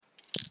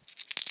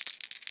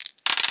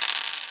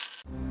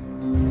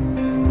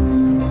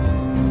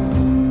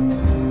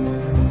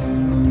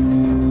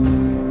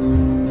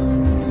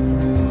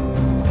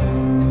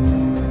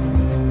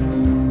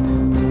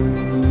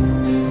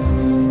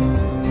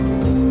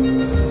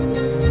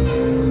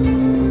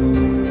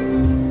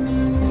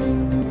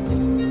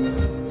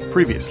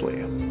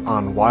Previously,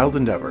 on Wild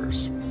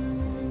Endeavors.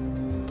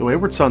 The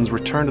Wayward Sons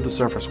return to the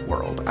surface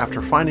world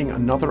after finding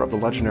another of the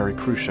legendary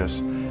Crucius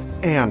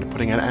and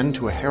putting an end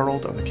to a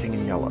Herald of the King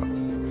in Yellow.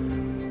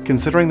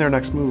 Considering their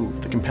next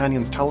move, the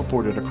companions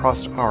teleported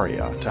across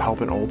Aria to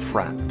help an old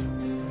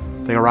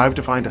friend. They arrive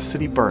to find a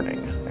city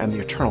burning and the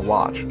Eternal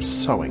Watch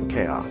sowing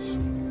chaos.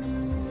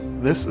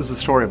 This is the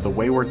story of the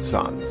Wayward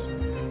Sons,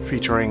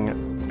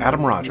 featuring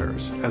Adam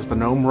Rogers as the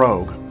gnome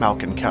rogue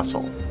Malkin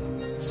Kessel.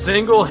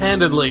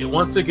 Single-handedly,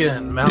 once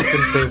again, Malkin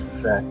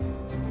saves the day.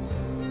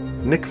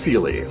 Nick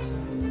Feely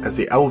as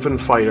the elven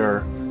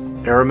fighter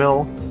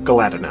Aramil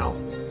Galadinel.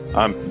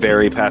 I'm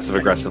very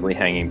passive-aggressively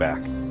hanging back.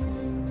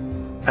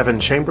 Evan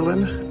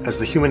Chamberlain as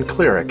the human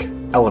cleric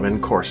Elemen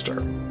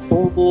Corster.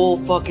 Full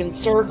fucking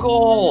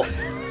circle!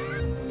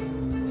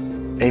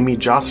 Amy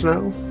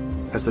Josno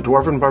as the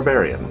dwarven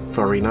barbarian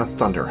Thorina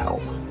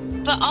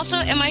Thunderhelm. But also,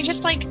 am I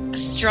just,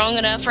 strong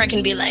enough where I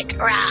can be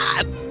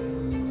rah?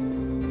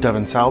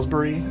 Devin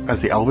Salisbury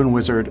as the elven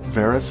wizard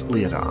Varys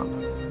Leodon.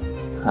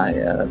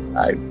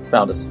 I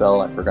found a spell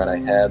I forgot I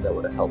had that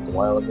would have helped a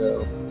while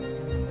ago.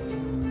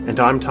 And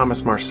I'm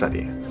Thomas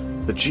Marsetti,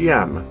 the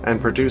GM and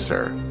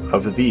producer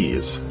of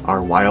These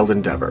Are Wild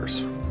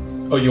Endeavors.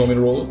 Oh, you want me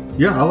to roll it?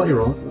 Yeah, I'll let you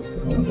roll it.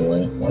 Oh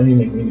boy, why do you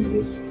make me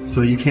do this?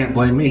 So that you can't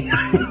blame me.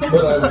 But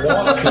I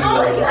want to.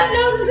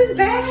 No, this is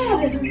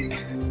bad!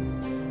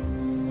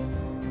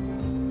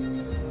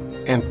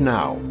 And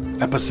now,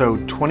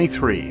 episode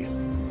 23,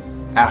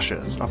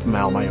 Ashes of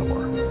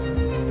Malmayor.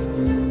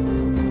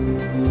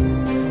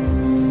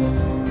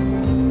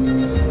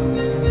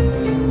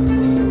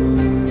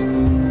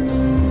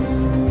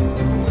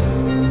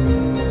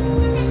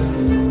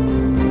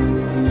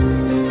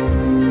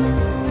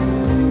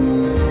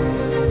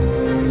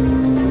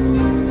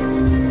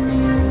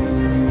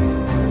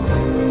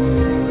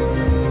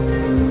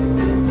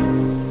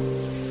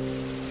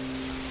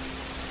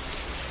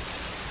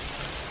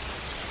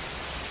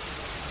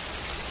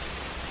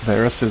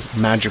 Varys'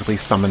 magically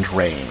summoned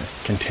rain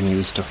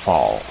continues to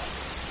fall,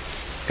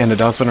 and a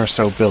dozen or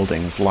so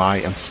buildings lie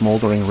in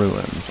smoldering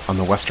ruins on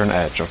the western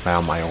edge of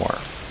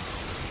Malmayor.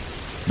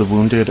 The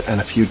wounded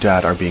and a few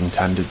dead are being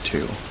tended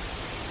to.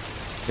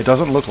 It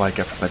doesn't look like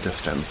it from a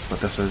distance, but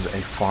this is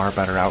a far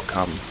better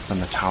outcome than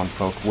the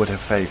townfolk would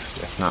have faced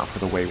if not for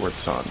the Wayward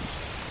Sons.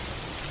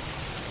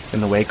 In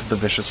the wake of the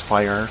vicious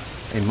fire,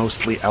 a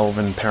mostly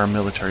elven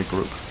paramilitary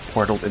group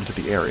portaled into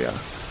the area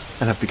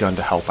and have begun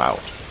to help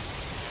out.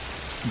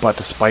 But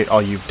despite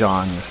all you've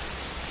done,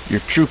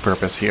 your true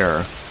purpose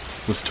here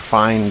was to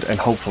find and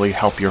hopefully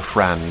help your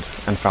friend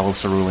and fellow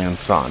Cerulean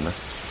son,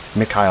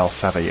 Mikhail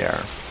Sevayer.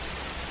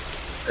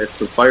 If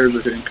the fires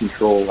are in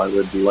control, I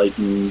would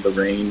lighten the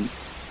rain.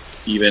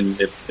 Even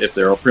if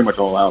they're pretty much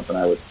all out, then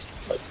I would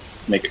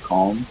make it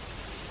calm.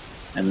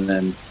 And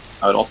then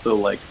I would also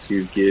like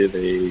to give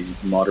a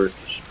moderate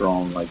to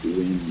strong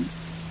wind,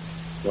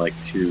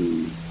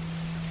 to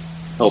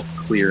help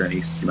clear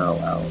any smell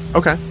out.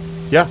 Okay.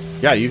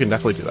 Yeah, you can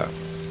definitely do that.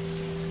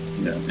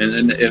 Yeah,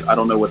 and I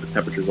don't know what the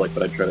temperature's like,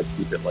 but I try to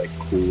keep it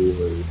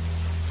cool or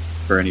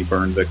for any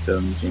burn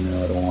victims. I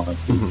don't want to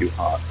keep too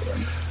hot for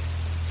them.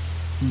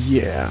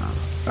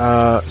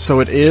 Yeah. So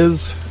it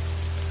is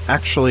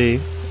actually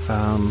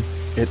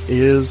it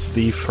is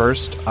the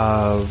first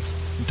of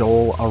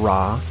Dol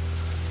Ara,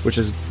 which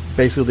is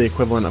basically the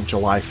equivalent of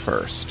July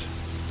 1st.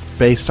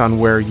 Based on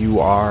where you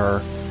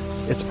are,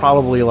 it's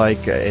probably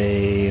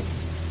a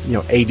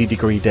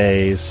 80-degree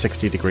days,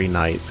 60-degree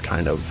nights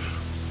kind of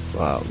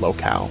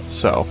locale.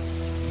 So,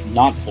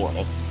 not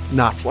Florida.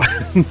 Not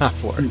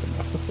Florida.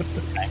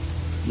 Okay.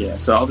 Yeah.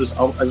 So I'll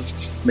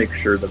just make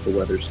sure that the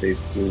weather stays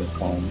cool and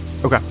calm.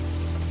 Okay.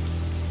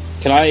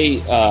 Can I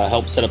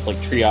help set up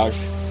triage?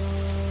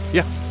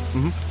 Yeah.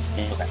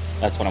 Mm-hmm. Okay,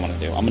 that's what I'm gonna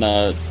do. I'm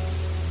gonna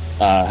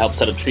help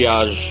set up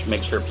triage,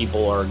 make sure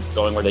people are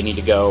going where they need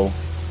to go.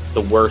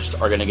 The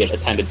worst are gonna get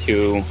attended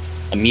to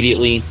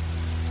immediately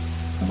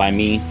by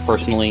me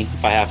personally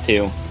if I have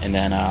to, and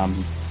then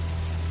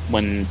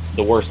when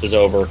the worst is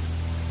over,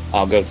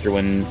 I'll go through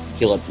and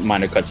heal up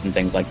minor cuts and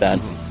things like that.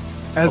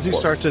 Mm-hmm. As you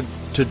start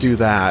to do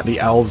that, the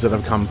elves that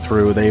have come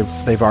through,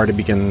 they've already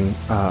begun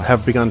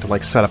to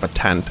set up a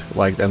tent,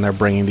 and they're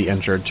bringing the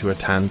injured to a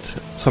tent.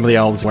 Some of the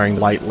elves wearing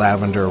light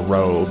lavender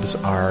robes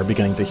are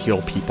beginning to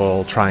heal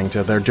people,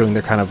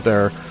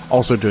 they're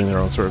also doing their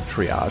own sort of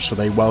triage, so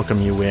they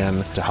welcome you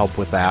in to help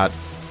with that.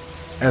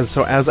 As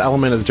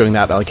Element is doing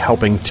that,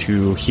 helping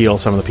to heal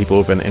some of the people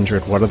who've been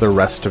injured, what are the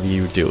rest of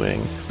you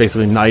doing?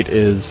 Basically, night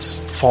is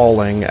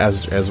falling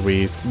as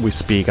we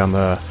speak on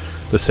the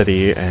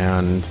city,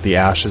 and the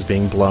ash is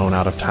being blown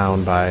out of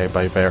town by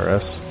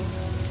Varys.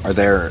 Are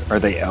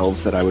they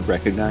elves that I would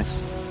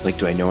recognize?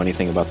 Do I know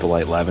anything about the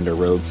light lavender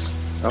robes?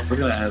 Oh, we're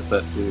gonna ask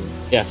that too.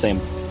 Yeah, same.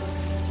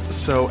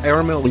 So,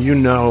 Aramil, you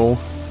know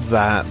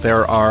that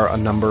there are a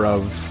number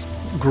of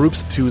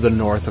groups to the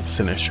north of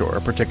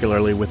Sinishore,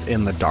 particularly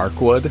within the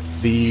Darkwood.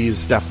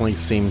 These definitely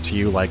seem to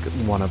you like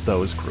one of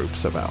those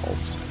groups of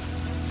elves.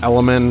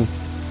 Elemen,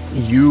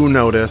 You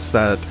notice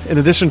that in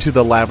addition to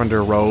the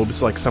lavender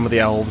robes, like some of the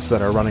elves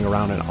that are running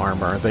around in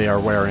armor, they are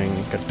wearing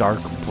a dark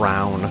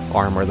brown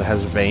armor that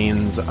has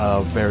veins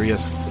of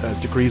various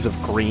degrees of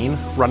green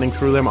running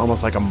through them,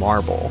 almost like a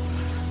marble.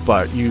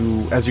 But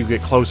as you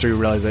get closer, you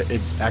realize that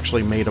it's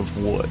actually made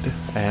of wood,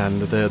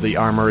 and the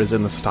armor is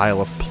in the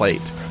style of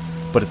plate,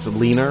 but it's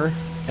leaner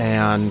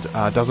and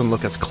doesn't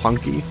look as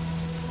clunky.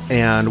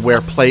 And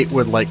where plate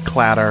would like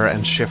clatter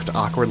and shift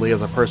awkwardly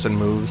as a person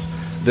moves,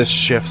 this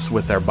shifts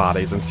with their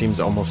bodies and seems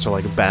almost to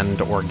like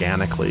bend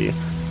organically.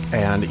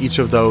 And each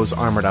of those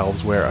armored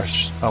elves wear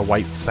a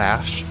white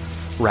sash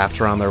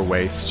wrapped around their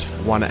waist,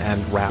 one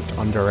end wrapped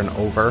under and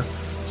over,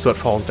 so it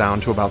falls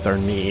down to about their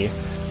knee,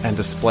 and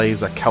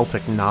displays a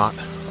Celtic knot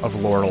of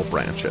laurel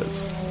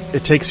branches.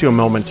 It takes you a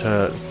moment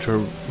to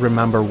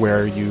remember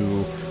where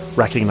you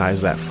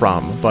recognize that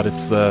from, but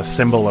it's the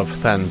symbol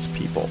of Then's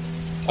people.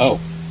 Oh.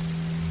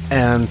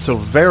 And so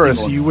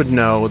Varys, you would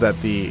know that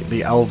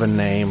the elven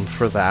name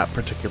for that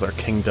particular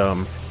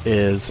kingdom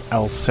is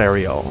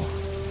Elsariel.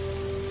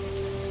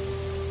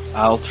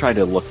 I'll try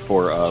to look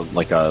for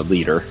a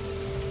leader.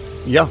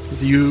 Yeah,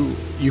 so you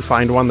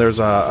find one. There's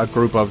a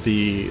group of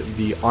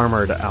the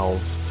armored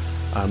elves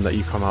that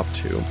you come up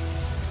to.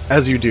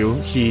 As you do,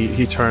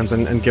 he turns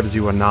and gives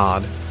you a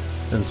nod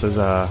and says,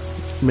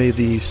 "May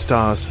the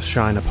stars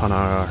shine upon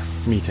our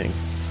meeting.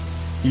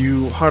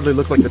 You hardly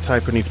look like the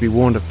type who need to be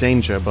warned of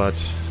danger, but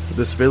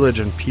this village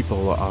and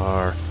people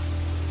are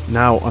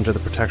now under the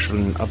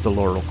protection of the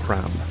Laurel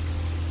Crown.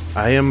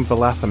 I am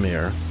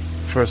Valathamir,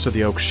 first of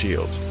the Oak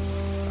Shield.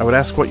 I would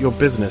ask what your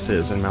business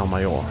is in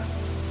Malmayor."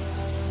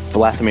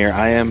 Valathamir,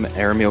 I am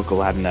Aramil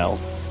Galadinel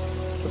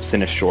of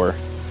Sinishore.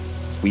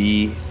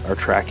 We are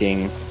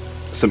tracking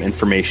some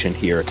information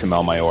here to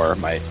Malmayor,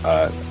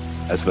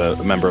 as the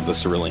member of the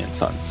Cerulean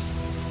Sons.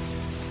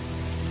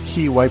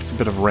 He wipes a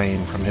bit of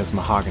rain from his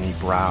mahogany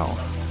brow.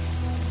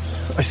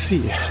 "I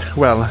see.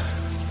 Well,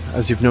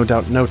 as you've no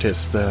doubt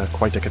noticed,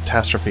 quite a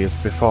catastrophe has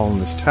befallen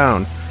this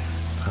town.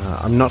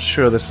 I'm not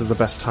sure this is the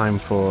best time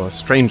for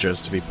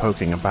strangers to be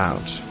poking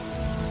about."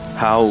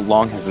 How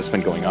long has this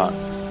been going on?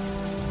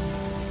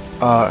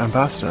 Our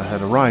ambassador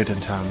had arrived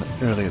in town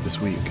earlier this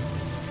week.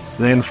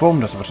 They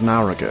informed us about an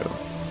hour ago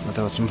that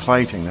there was some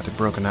fighting that had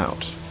broken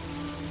out,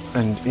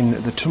 and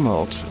in the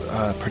tumult,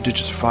 a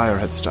prodigious fire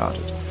had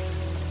started.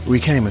 We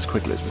came as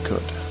quickly as we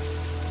could.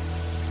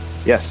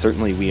 Yes,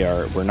 certainly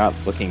we're not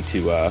looking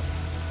to,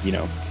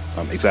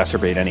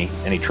 exacerbate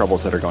any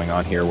troubles that are going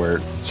on here.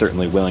 We're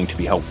certainly willing to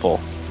be helpful,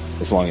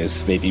 as long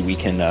as maybe we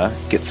can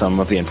get some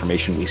of the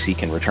information we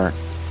seek in return.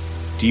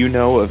 Do you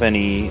know of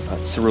any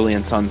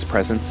Cerulean Sons'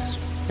 presence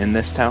in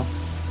this town?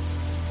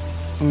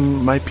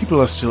 My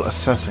people are still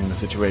assessing the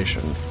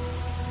situation.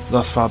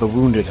 Thus far, the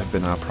wounded have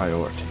been our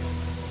priority.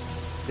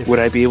 Would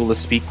I be able to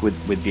speak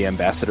with the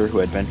ambassador who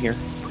had been here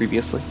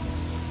previously?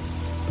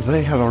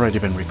 They have already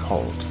been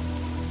recalled.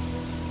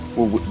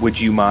 Well, would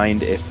you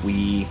mind if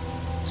we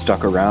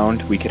stuck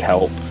around? We could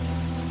help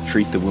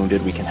treat the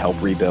wounded. We can help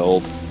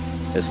rebuild,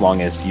 as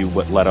long as you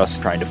would let us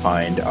try to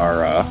find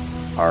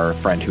our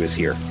friend who is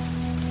here.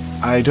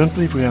 I don't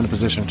believe we are in a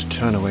position to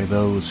turn away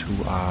those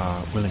who are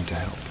willing to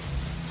help.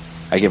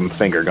 I give him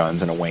finger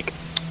guns and a wink.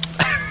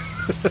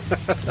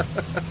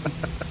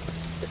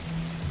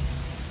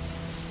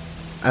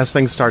 As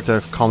things start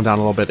to calm down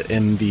a little bit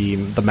in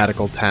the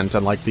medical tent,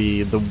 and like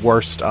the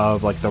worst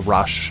of like the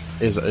rush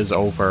is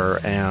over,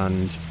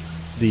 and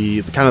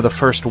the kind of the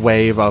first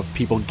wave of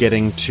people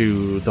getting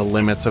to the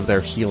limits of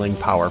their healing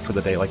power for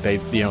the day, like they,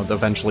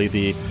 eventually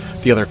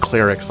the other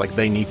clerics, like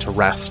they need to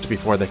rest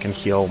before they can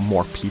heal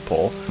more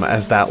people.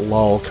 As that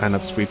lull kind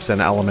of sweeps in,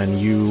 Elemen,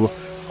 you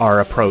are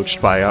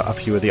approached by a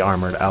few of the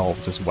armored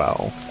elves as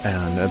well,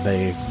 and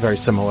they very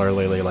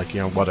similarly, like,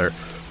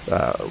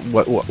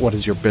 what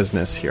is your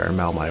business here in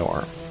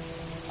Malmayor?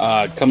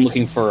 Come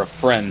looking for a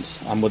friend.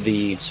 I'm with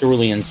the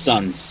Cerulean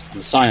Sons. I'm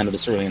a scion of the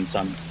Cerulean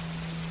Sons.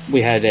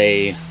 We had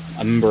a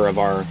member of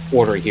our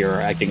order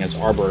here acting as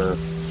arbiter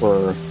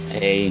for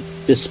a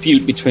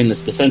dispute between the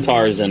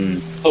centaurs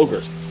and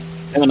ogres.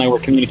 Him and I were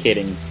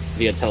communicating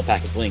via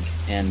telepathic link,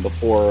 and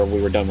before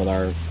we were done with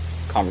our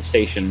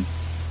conversation,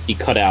 he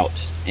cut out,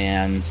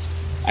 and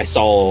I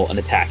saw an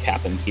attack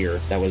happen here.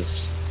 That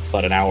was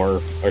about an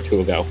hour or two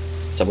ago.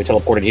 So we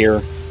teleported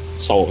here,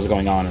 saw what was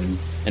going on, and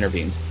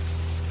intervened.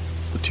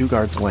 The two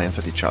guards glance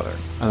at each other,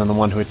 and then the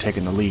one who had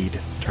taken the lead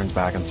turns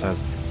back and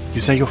says,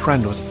 "You say your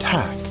friend was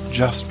attacked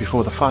just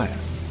before the fire?"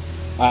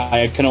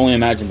 I can only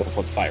imagine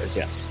before the fires,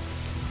 yes.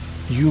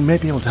 You may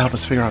be able to help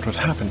us figure out what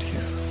happened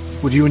here.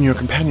 Would you and your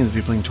companions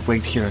be willing to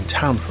wait here in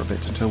town for a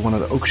bit until one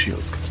of the Oak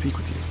Shields could speak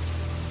with you?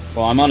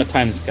 Well, I'm on a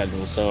time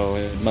schedule, so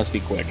it must be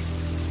quick.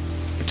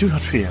 Do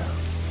not fear.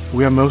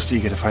 We are most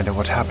eager to find out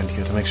what happened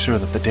here to make sure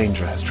that the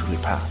danger has truly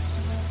passed.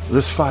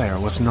 This fire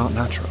was not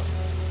natural.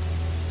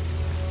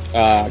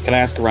 Can I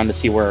ask around to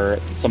see where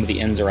some of the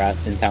inns are at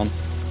in town?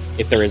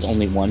 If there is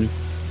only one?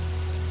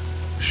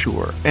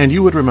 Sure. And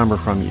you would remember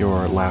from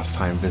your last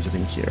time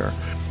visiting here,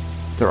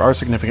 there are a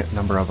significant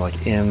number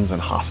of inns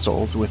and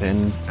hostels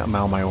within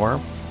Malmayor.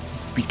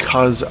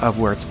 because of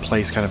where it's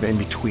placed kind of in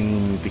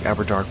between the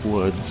Everdark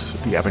Woods,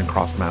 the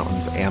Ebencross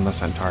Mountains, and the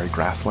Centauri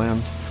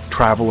Grasslands,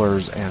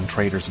 travelers and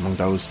traders among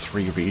those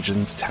three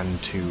regions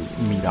tend to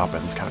meet up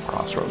in this kind of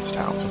crossroads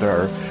town. So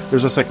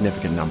there's a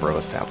significant number of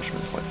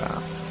establishments like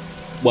that.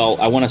 Well,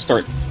 I want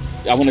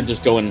to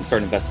just go and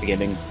start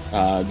investigating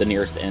the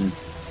nearest inn.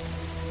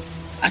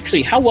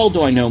 Actually, how well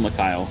do I know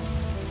Mikhail?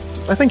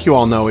 I think you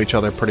all know each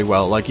other pretty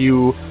well. Like,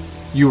 you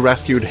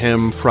rescued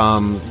him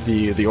from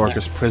the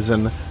Orcus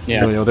prison.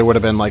 Yeah. You know, there would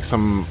have been like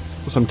some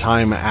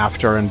time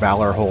after in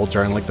Valorhold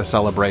during like the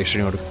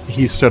celebration. You know,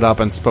 he stood up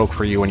and spoke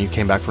for you when you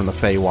came back from the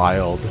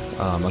Feywild.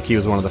 Like, he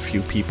was one of the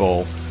few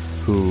people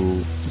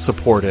who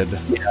supported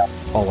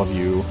all of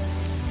you.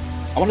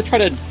 I want to try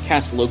to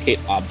cast locate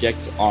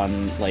object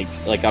on like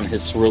on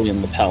his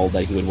cerulean lapel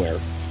that he would wear.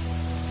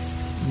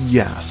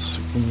 Yes.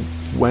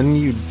 When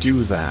you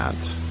do that,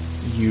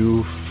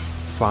 you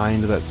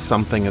find that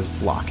something is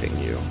blocking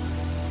you.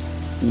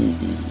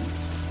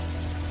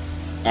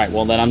 Mm-hmm. All right,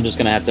 well then I'm just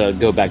gonna have to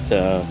go back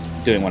to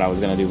doing what I was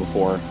gonna do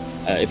before.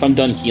 If I'm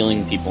done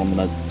healing people, I'm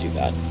gonna do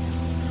that.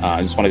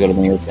 I just want to go to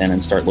the nearest inn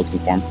and start looking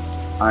for him.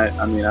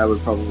 I mean, I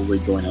would probably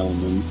join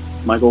Elman.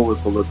 My goal was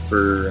to look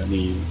for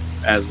any,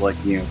 as like,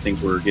 you know,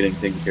 things were getting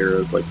taken care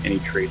of, like any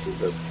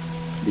traces of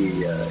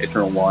the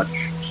Eternal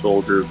Watch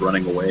soldiers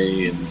running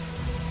away, and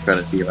try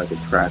to see if I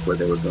could track where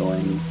they were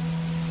going.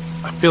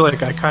 I feel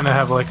like I kind of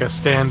have like a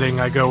standing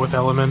I go with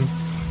Elman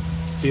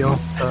deal.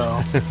 So.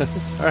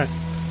 All right.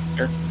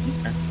 Sure.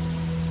 Okay.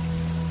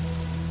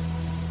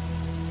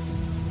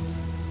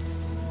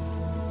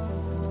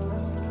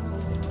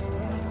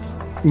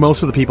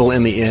 Most of the people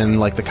in the inn,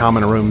 like the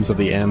common rooms of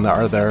the inn,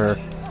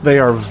 they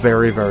are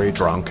very, very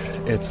drunk.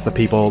 It's the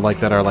people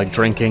like that are like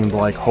drinking,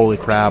 like, holy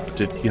crap,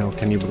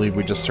 can you believe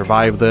we just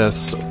survived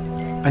this?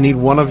 I need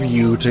one of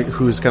you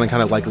who's going to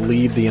kind of like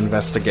lead the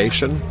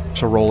investigation,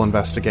 to roll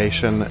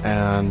investigation,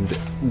 and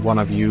one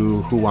of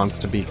you who wants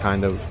to be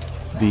kind of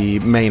the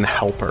main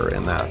helper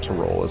in that to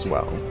roll as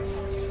well.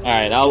 All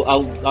right,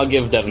 I'll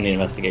give Devin the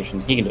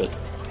investigation. He can do it.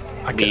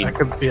 I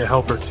could be a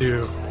helper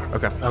too.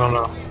 Okay. I don't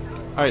know.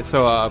 All right,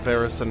 so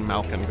Varys and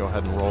Malkin, go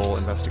ahead and roll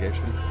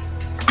investigation.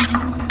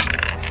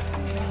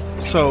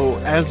 So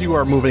as you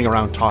are moving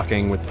around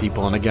talking with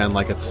people, and again,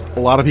 like, it's a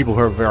lot of people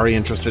who are very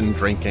interested in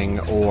drinking,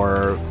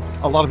 or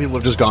a lot of people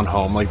have just gone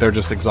home, like they're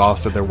just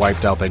exhausted, they're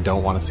wiped out, they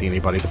don't want to see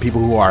anybody. The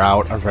people who are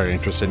out are very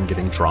interested in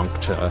getting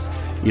drunk to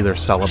either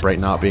celebrate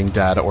not being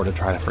dead or to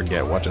try to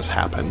forget what just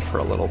happened for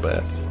a little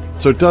bit.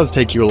 So it does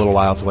take you a little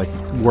while to like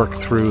work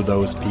through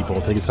those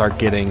people to start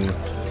getting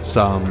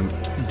some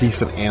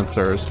decent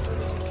answers.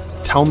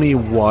 Tell me,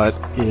 what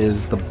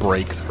is the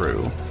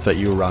breakthrough that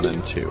you run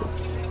into?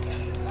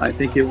 I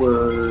think it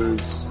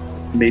was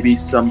maybe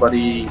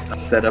somebody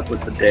fed up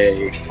with the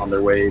day on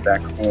their way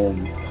back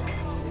home,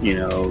 you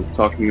know,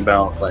 talking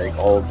about like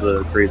all of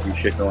the crazy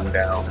shit going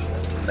down,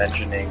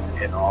 mentioning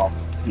an off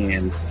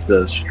and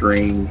the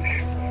strange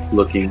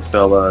looking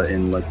fella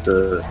in like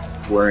the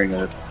wearing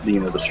a, you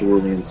know, the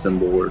cerulean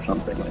symbol or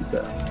something like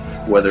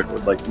that. Whether it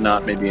was like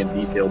not maybe in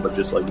detail, but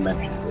just like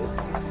mentioned it.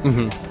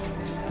 Mm-hmm.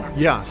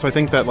 Yeah, so I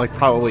think that like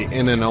probably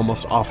in an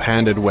almost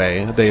offhanded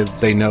way,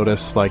 they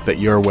notice like that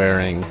you're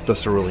wearing the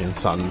Cerulean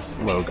Sun's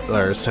logo,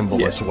 their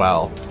symbol as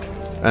well,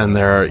 and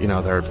they're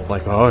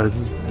like, oh,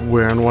 it's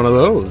wearing one of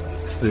those.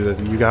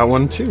 You got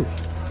one too.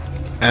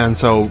 And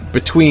so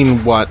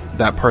between what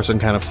that person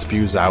kind of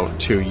spews out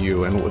to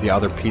you and the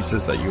other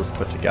pieces that you've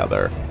put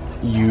together,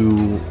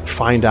 you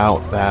find out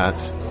that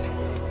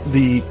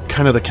the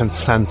kind of the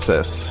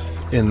consensus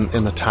in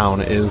the town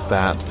is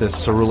that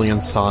this Cerulean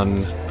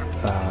Sun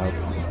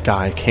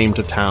guy came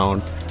to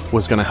town,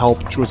 was going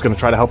to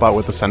try to help out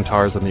with the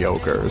centaurs and the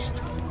ogres.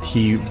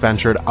 He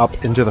ventured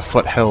up into the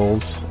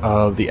foothills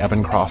of the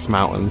Ebencross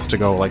Mountains to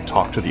go like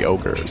talk to the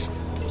ogres.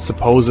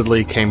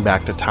 Supposedly came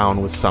back to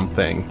town with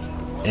something,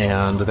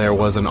 and there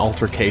was an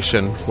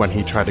altercation when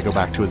he tried to go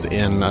back to his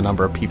inn. A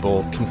number of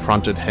people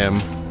confronted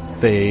him.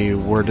 They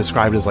were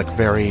described as like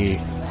very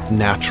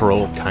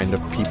natural kind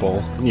of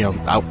people, you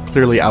know,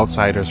 clearly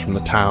outsiders from the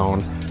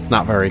town.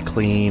 Not very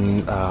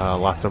clean,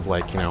 lots of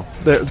like, you know,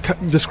 they're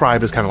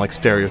described as kind of like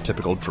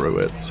stereotypical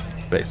druids,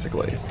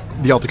 basically.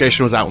 The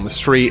altercation was out in the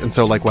street, and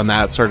so like when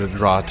that started to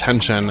draw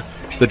attention,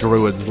 the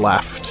druids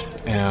left,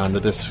 and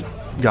this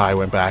guy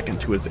went back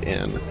into his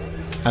inn.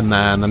 And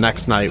then the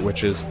next night,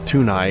 which is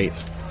tonight,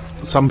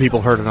 some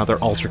people heard another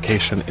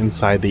altercation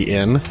inside the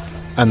inn,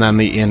 and then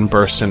the inn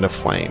burst into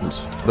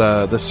flames.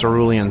 The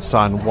Cerulean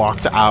Sun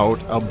walked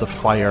out of the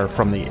fire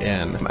from the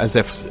inn as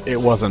if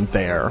it wasn't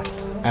there,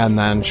 and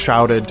then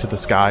shouted to the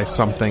sky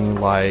something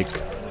like,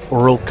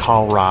 Urul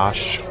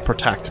Kalrash,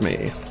 protect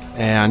me.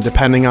 And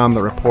depending on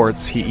the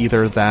reports, he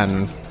either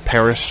then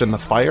perished in the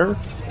fire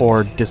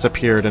or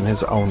disappeared in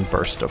his own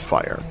burst of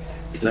fire.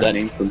 Is that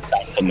name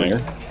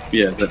familiar?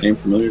 Yeah, is that name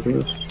familiar to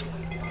us?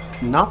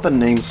 Not the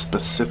name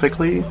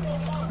specifically,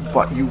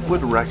 but you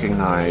would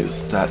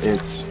recognize that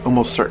it's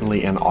almost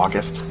certainly an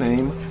August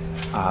name.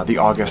 The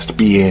August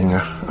being...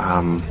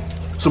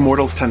 So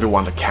mortals tend to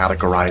want to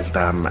categorize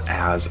them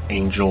as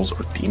angels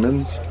or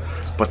demons,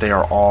 but they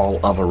are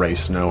all of a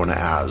race known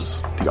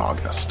as the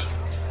August.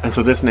 And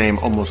so this name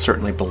almost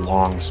certainly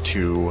belongs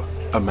to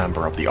a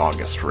member of the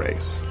August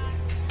race.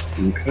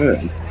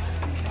 Okay.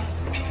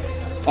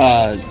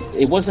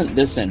 It wasn't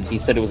this inn. He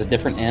said it was a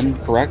different inn,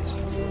 correct?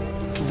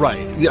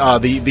 Right.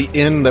 The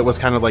inn that was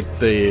kind of like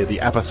the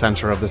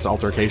epicenter of this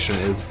altercation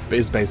is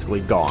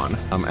basically gone.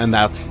 And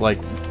that's like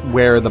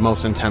where the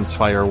most intense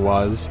fire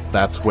was.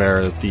 That's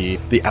where the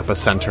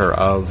epicenter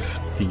of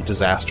the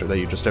disaster that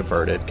you just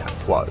averted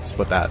was.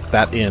 But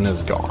that inn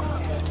is gone.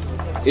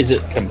 Is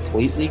it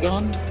completely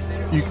gone?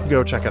 You can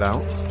go check it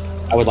out.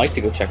 I would like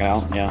to go check it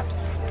out, yeah.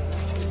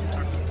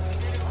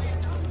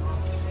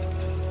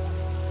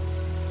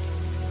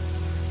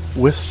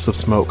 Wisps of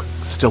smoke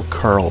still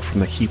curl from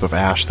the heap of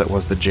ash that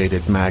was the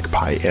Jaded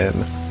Magpie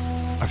Inn.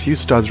 A few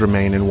studs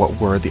remain in what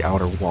were the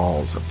outer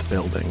walls of the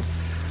building,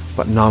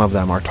 but none of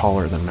them are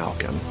taller than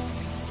Malkin.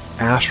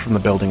 Ash from the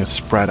building is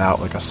spread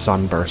out like a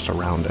sunburst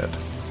around it.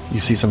 You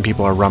see some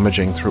people are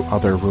rummaging through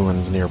other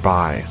ruins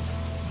nearby,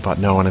 but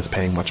no one is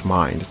paying much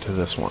mind to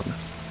this one.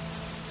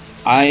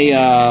 I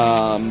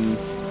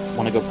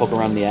want to go poke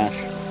around the ash.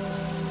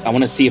 I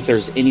want to see if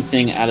there's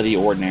anything out of the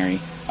ordinary.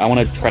 I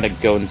want to try to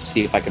go and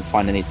see if I can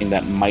find anything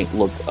that might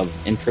look of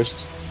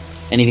interest.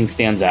 Anything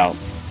stands out.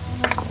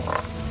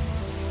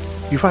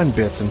 You find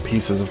bits and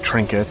pieces of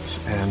trinkets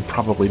and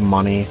probably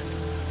money.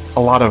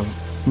 A lot of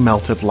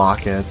melted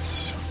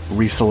lockets,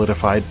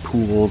 resolidified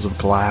pools of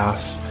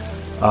glass,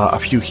 a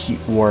few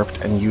heat-warped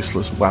and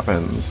useless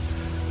weapons.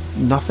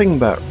 Nothing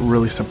that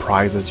really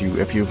surprises you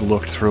if you've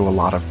looked through a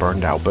lot of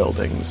burned-out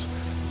buildings,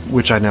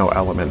 which I know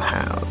Element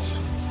has.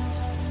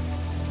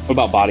 What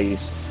about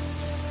bodies?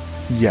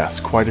 Yes,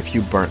 quite a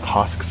few burnt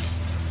husks.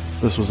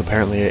 This was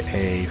apparently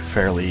a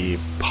fairly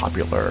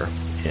popular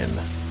inn.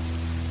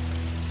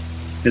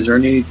 Is there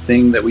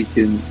anything that we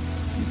can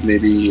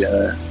maybe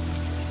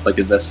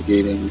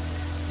investigating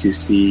to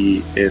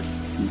see if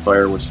the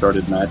fire was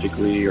started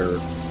magically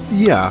or?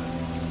 Yeah.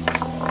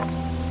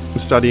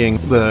 Studying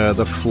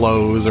the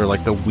flows or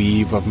like the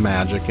weave of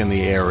magic in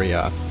the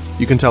area.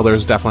 You can tell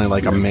there's definitely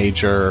like a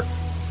major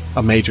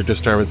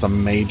disturbance, a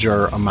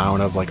major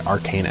amount of like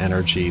arcane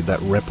energy that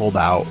rippled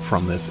out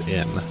from this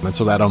inn. And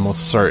so that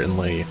almost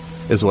certainly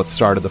is what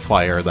started the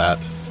fire that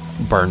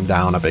burned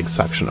down a big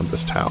section of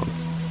this town.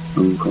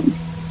 Okay.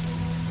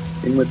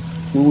 And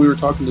when we were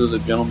talking to the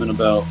gentleman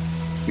about,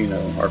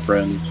 our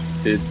friend,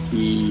 did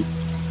he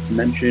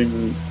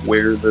mention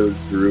where those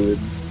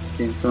druids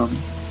came from?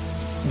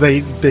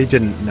 They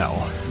didn't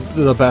know.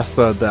 The best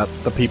that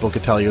the people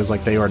could tell you is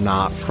like they are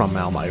not from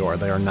Malmayor.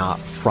 They are not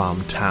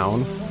from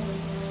town.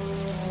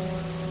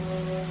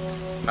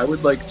 I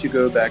would like to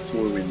go back to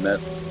where we met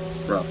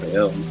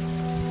Raphael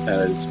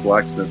at his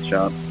blacksmith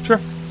shop. Sure.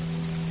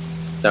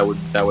 That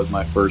was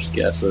my first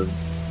guess of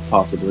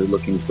possibly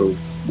looking for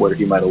where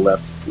he might have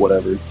left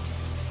whatever.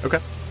 Okay.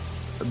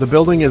 The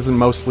building is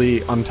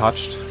mostly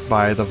untouched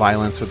by the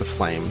violence or the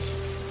flames,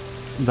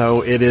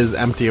 though it is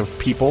empty of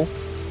people.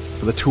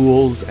 The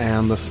tools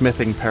and the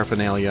smithing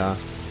paraphernalia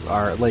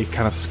are like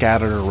kind of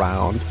scattered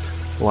around,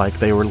 like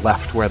they were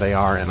left where they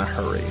are in a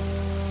hurry.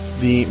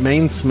 The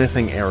main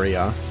smithing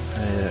area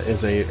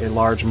is a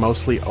large,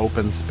 mostly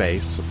open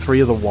space.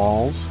 3 of the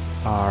walls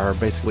are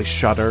basically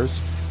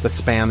shutters that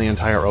span the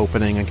entire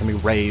opening and can be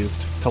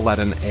raised to let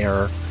in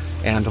air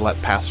and to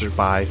let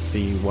passersby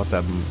see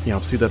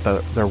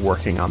that they're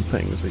working on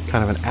things. It's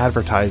kind of an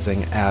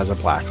advertising as a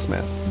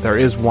blacksmith. There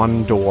is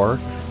one door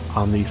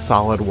on the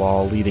solid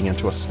wall leading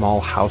into a small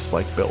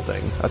house-like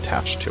building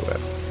attached to it.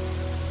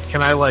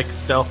 Can I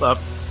stealth up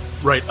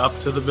right up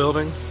to the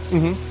building?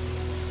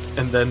 Mm-hmm.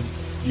 And then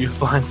use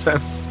blind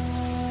sense?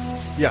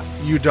 Yeah,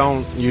 you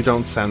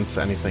don't sense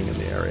anything in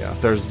the area.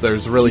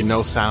 There's really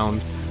no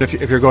sound. If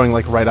you're going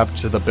right up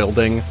to the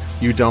building,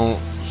 you don't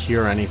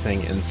hear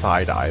anything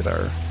inside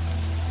either.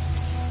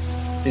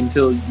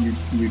 Until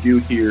you do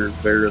hear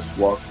Varus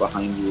walk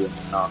behind you and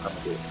knock on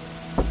the door.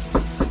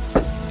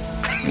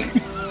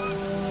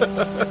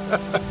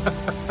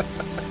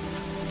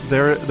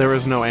 There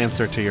is no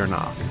answer to your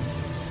knock.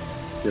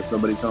 Guess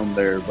nobody's home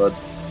there, bud.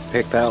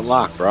 Pick that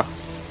lock, bro.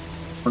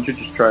 Why don't you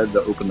just try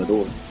to open the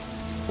door?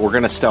 We're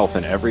gonna stealth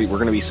in we're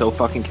gonna be so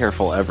fucking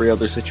careful every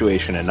other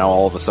situation, and now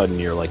all of a sudden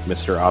you're like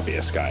Mr.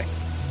 Obvious guy.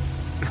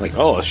 Like,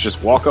 oh, let's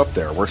just walk up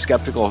there. We're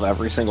skeptical of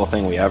every single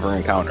thing we ever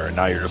encounter, and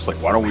now you're just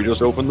like, why don't we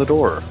just open the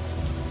door?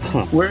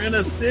 We're in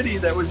a city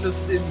that was just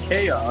in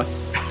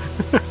chaos.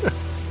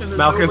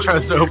 Malkin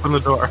tries to open the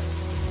door.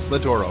 The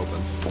door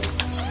opens.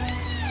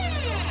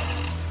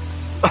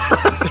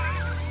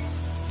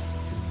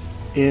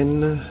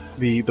 In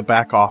the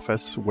back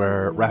office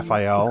where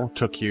Raphael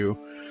took you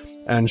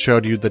and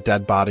showed you the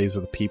dead bodies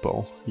of the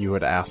people you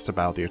had asked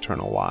about the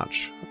Eternal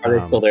Watch. Are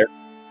they still there?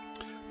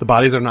 The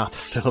bodies are not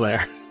still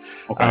there.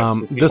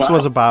 Okay. This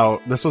was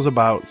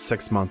about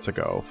 6 months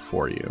ago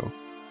for you.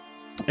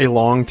 A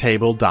long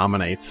table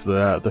dominates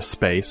the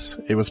space.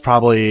 It was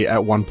probably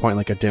at one point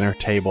like a dinner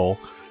table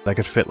that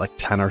could fit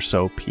 10 or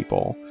so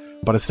people.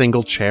 But a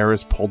single chair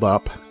is pulled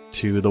up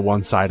to the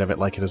one side of it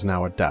like it is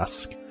now a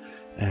desk.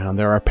 And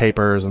there are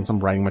papers and some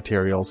writing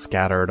materials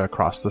scattered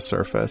across the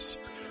surface.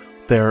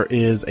 There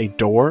is a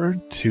door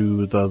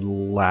to the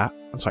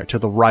to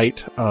the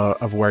right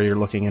of where you're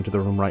looking into the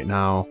room right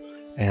now,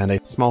 and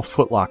a small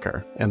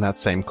footlocker in that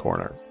same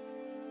corner.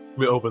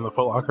 We open the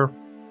footlocker.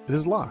 It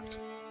is locked.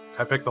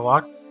 Can I pick the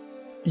lock?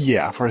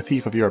 Yeah, for a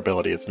thief of your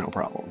ability, it's no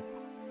problem.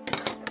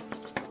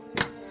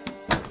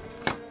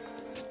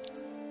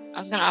 I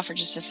was gonna offer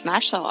just to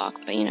smash the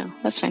lock, but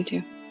that's fine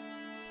too.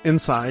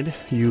 Inside,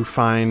 you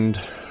find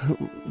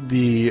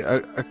the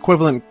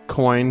equivalent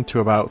coin to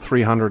about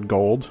 300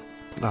 gold,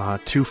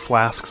 2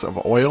 flasks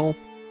of oil,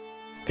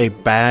 a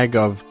bag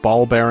of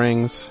ball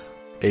bearings,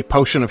 a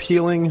potion of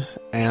healing,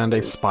 and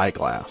a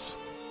spyglass.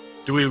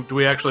 Do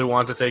we actually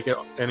want to take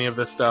any of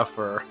this stuff,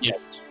 or? Yes,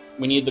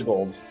 we need the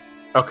gold.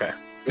 Okay,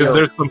 because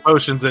there's some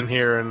potions in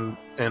here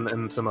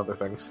and some other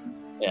things.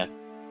 Yeah.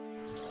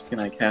 Can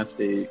I cast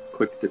a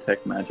quick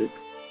detect magic?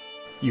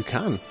 You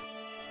can.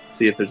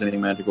 See if there's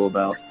anything magical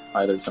about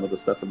either some of the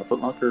stuff in the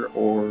footlocker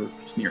or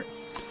just near it.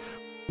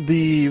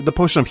 The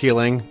potion of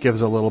healing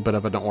gives a little bit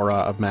of an aura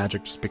of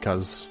magic just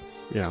because,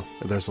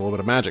 there's a little bit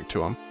of magic to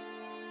them.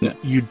 Yeah.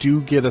 You do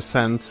get a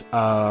sense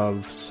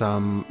of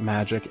some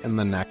magic in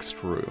the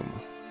next room.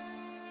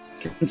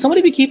 Can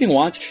somebody be keeping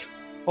watch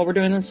while we're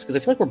doing this? Because I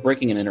feel like we're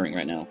breaking and entering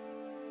right now.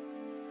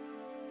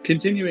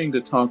 Continuing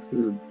to talk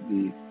through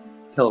the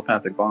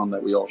telepathic bond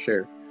that we all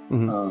share,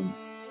 Mhm.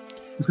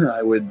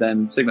 I would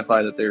then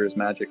signify that there is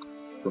magic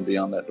from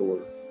beyond that door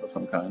of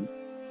some kind.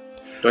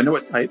 Do I know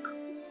what type?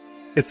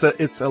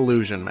 It's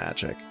illusion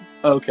magic.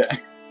 Okay.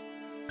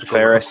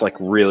 Ferris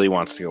really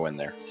wants to go in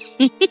there,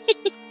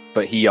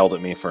 but he yelled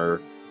at me for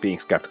being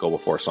skeptical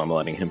before, so I'm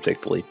letting him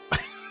take the lead.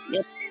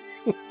 Yep.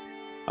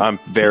 I'm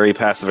very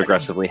passive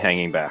aggressively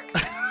hanging back,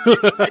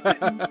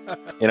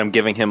 and I'm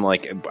giving him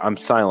I'm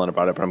silent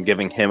about it, but I'm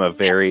giving him a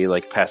very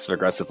passive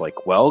aggressive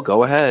well,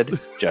 go ahead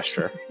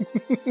gesture.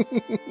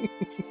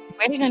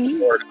 Waiting on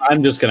you. Lord,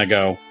 I'm just gonna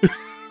go.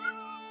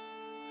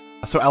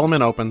 So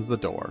Element opens the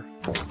door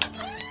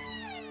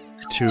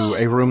to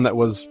a room that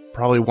was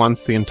probably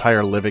once the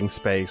entire living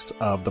space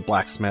of the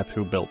blacksmith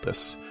who built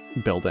this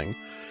building.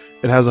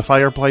 It has a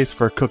fireplace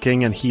for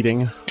cooking and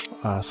heating,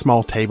 a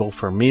small table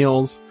for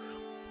meals.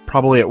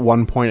 Probably at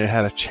one point it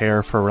had a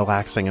chair for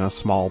relaxing and a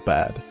small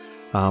bed.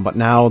 But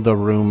now the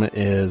room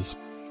is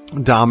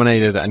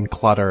dominated and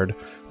cluttered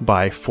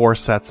by 4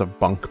 sets of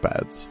bunk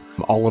beds.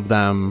 All of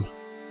them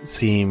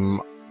seem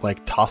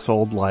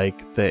tousled,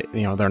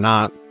 they're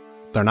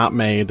not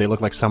made. They look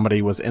like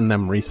somebody was in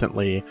them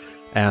recently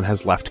and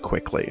has left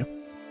quickly.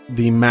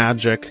 The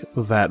magic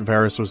that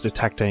Varys was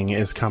detecting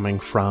is coming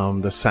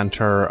from the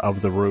center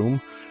of the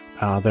room.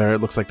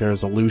 It looks like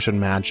there's illusion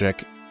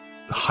magic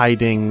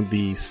hiding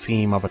the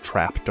seam of a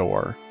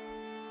trapdoor.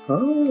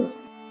 Oh.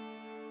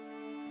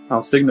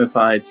 I'll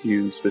signify to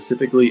you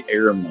specifically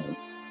Aramo.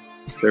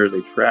 There's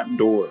a trap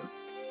door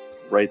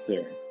right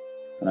there.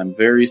 And I'm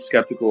very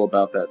skeptical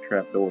about that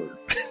trap door.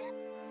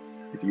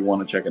 If you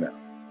want to check it out.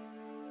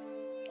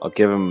 I'll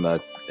give him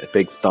a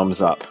big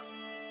thumbs up.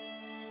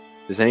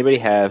 Does anybody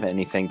have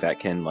anything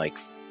that can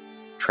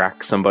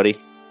track somebody?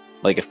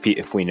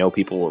 If we know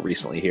people were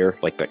recently here,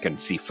 that can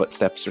see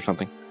footsteps or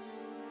something?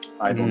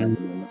 I don't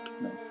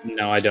know.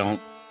 No, I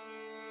don't.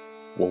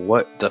 Well,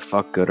 what the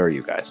fuck good are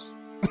you guys?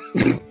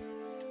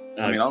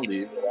 I'll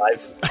leave.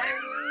 Alive.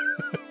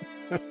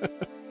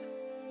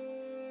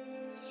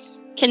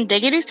 Can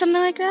Digger do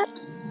something like that?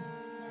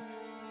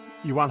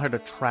 You want her to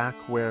track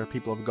where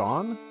people have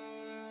gone?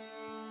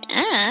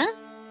 Yeah.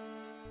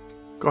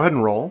 Go ahead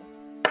and roll.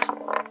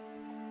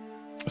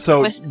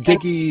 So With-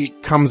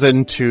 Diggy comes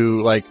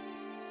into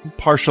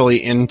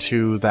partially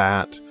into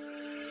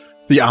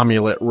the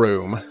amulet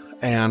room,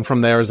 and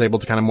from there is able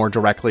to kind of more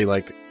directly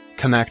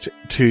connect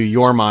to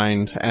your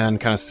mind and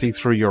kind of see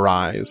through your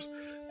eyes.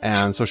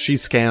 And so she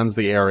scans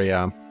the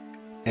area,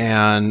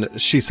 and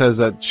she says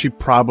that she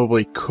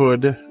probably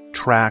could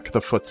track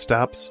the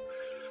footsteps,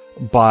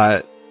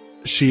 but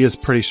she is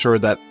pretty sure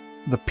that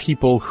the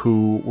people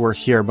who were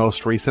here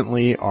most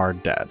recently are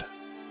dead.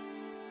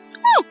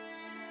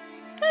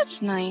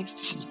 That's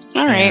nice.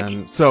 All right.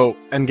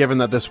 And given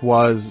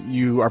that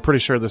you are pretty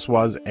sure this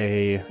was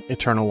a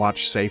Eternal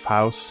Watch safe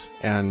house,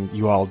 and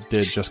you all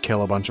did just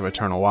kill a bunch of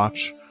Eternal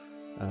Watch,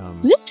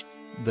 Whoops.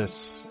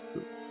 this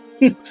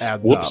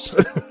adds Whoops.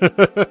 up.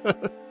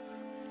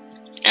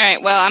 All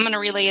right. Well, I'm going to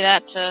relay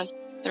that to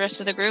the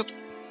rest of the group.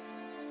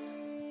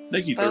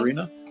 Thank you, Suppose-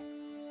 Farina.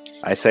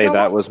 I say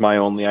that was my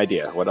only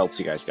idea. What else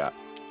you guys got?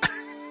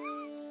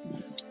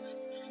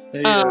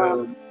 Hey,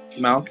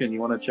 Malkin, you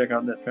want to check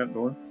out that trap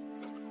door?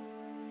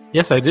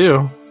 Yes, I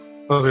do.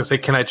 I was gonna say,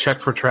 can I check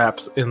for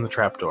traps in the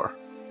trapdoor?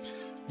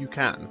 You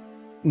can.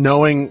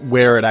 Knowing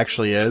where it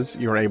actually is,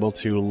 you're able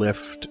to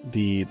lift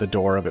the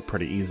door of it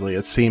pretty easily.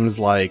 It seems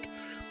like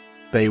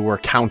they were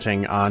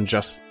counting on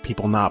just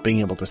people not being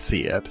able to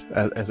see it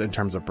as in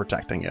terms of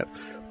protecting it.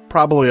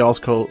 Probably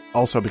also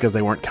because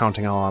they weren't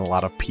counting on a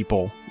lot of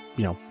people,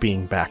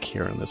 being back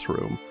here in this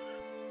room.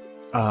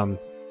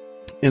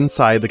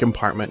 Inside the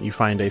compartment, you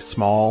find a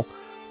small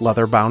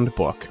leather-bound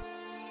book.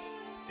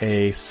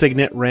 a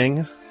signet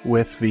ring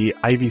with the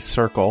ivy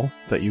circle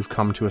that you've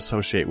come to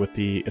associate with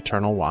the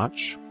Eternal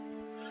Watch.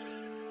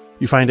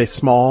 You find a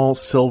small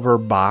silver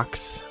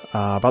box,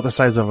 about the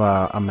size of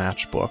a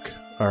matchbook,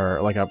 or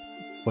like a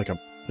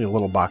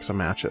little box of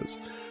matches.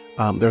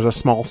 There's a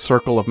small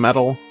circle of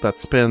metal that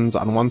spins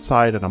on one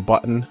side and a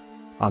button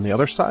on the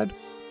other side.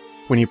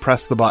 When you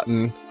press the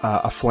button,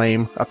 a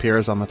flame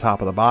appears on the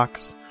top of the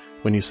box.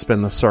 When you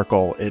spin the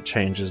circle, it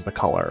changes the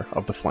color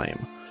of the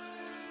flame.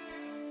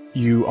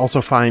 You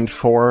also find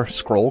 4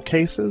 scroll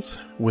cases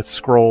with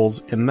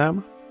scrolls in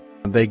them.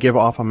 They give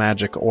off a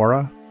magic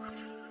aura.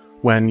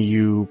 When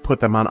you put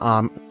them on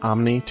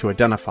Omni to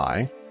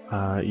identify,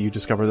 you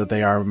discover that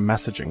they are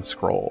messaging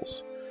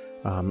scrolls.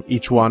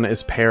 Each one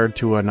is paired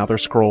to another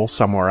scroll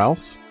somewhere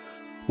else.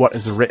 What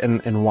is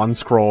written in one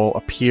scroll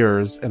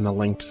appears in the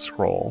linked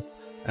scroll,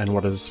 and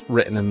what is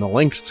written in the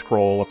linked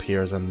scroll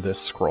appears in this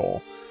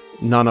scroll.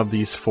 None of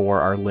these 4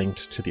 are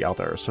linked to the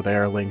other, so they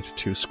are linked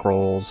to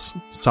scrolls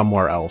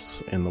somewhere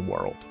else in the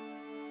world.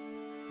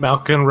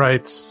 Malkin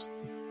writes,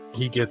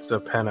 he gets a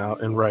pen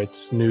out and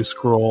writes, "New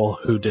scroll,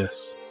 who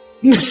dis?"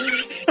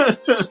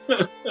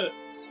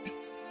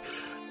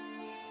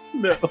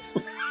 No.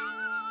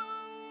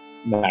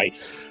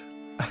 Nice.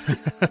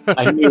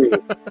 I knew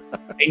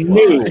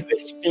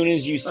as soon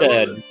as you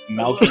said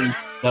Malkin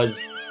does,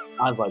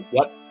 I was like,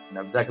 yep, I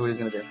know exactly what he's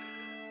going to do.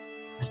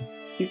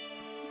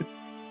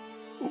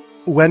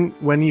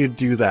 When you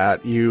do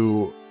that,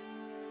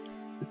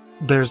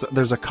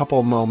 there's a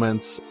couple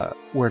moments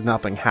where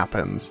nothing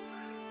happens,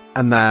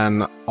 and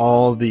then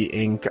all the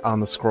ink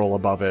on the scroll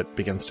above it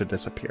begins to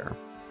disappear.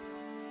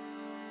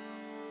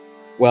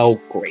 Well,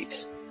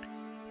 great.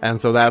 And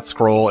so that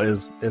scroll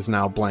is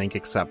now blank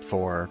except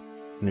for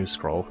new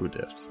scroll who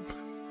dis.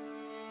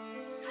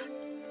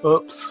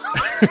 Oops.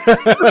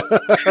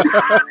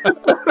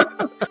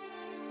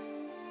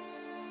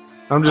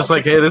 I'm just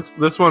like, hey,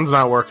 this one's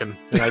not working.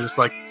 And I just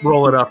like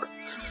roll it up.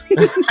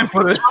 And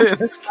put it in.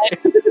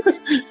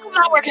 It's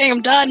not working.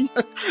 I'm done.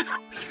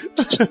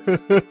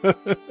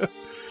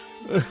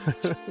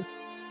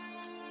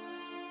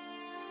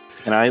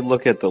 And I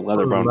look at the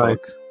leather-bound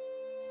book.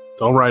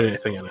 Don't write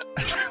anything in it.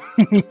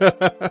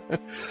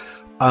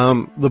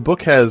 The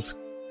book has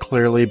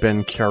clearly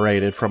been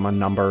curated from a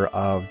number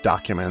of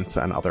documents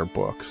and other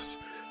books.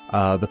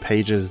 The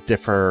pages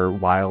differ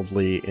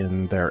wildly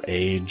in their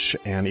age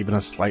and even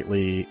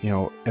slightly,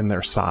 in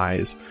their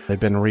size. They've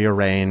been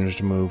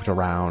rearranged, moved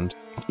around.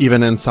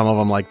 Even in some of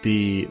them, like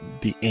the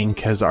ink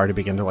has already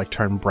begun to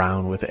turn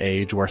brown with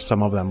age, where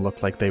some of them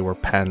look like they were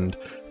penned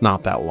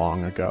not that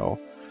long ago.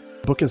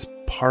 The book is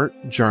part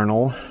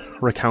journal,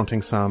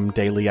 recounting some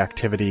daily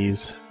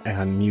activities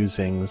and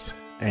musings,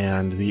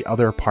 and the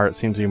other part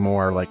seems to be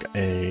more like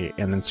an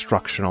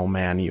instructional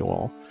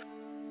manual.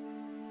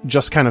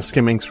 Just kind of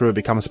skimming through it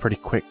becomes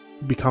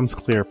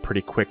clear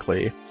pretty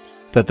quickly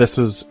that this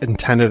was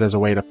intended as a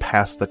way to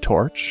pass the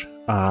torch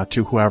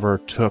to whoever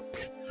took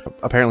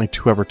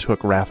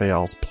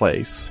Raphael's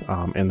place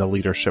in the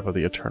leadership of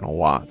the Eternal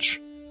Watch.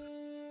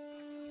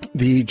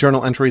 The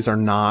journal entries are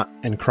not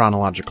in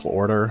chronological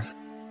order.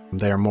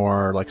 They are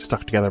more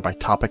stuck together by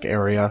topic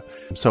area,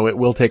 so it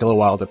will take a little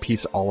while to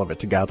piece all of it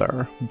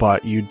together,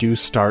 but you do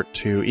start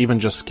to,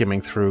 even just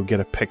skimming through, get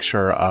a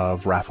picture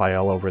of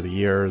Raphael over the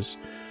years,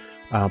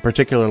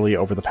 particularly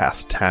over the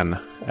past 10,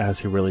 as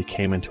he really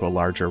came into a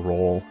larger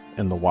role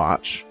in the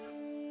Watch.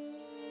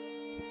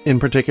 In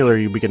particular,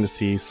 you begin to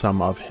see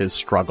some of his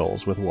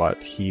struggles with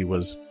what he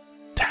was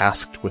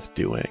tasked with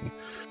doing.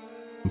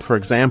 For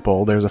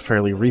example, there's a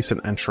fairly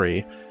recent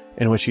entry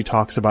in which he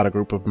talks about a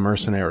group of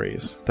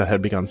mercenaries that had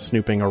begun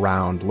snooping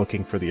around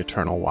looking for the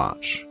Eternal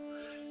Watch.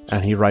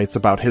 And he writes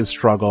about his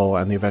struggle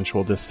and the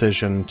eventual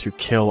decision to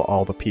kill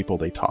all the people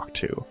they talked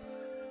to.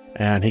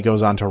 And he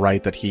goes on to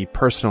write that he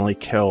personally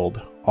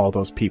killed all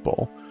those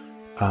people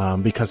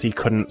because he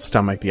couldn't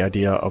stomach the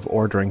idea of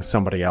ordering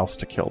somebody else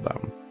to kill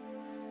them.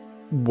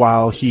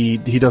 While he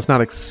does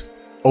not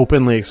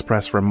openly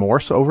express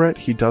remorse over it,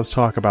 he does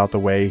talk about the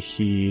way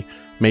he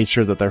made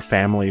sure that their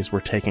families were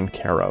taken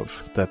care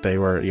of, that they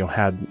were,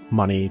 had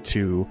money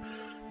to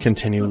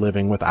continue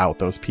living without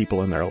those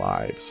people in their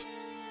lives.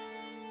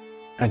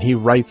 And he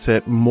writes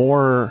it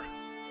more,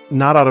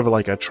 not out of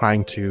a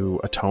trying to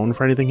atone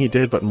for anything he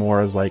did, but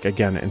more as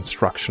again,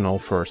 instructional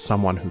for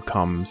someone who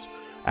comes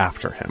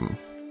after him.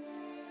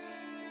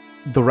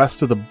 The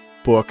rest of the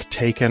book,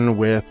 taken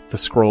with the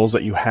scrolls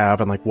that you have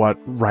and what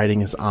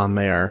writing is on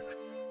there,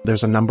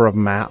 there's a number of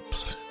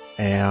maps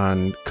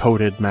and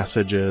coded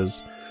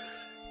messages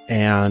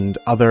and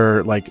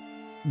other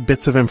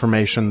bits of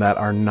information that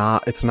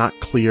it's not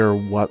clear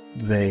what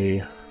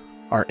they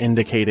are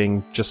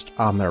indicating just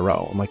on their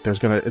own.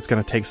 It's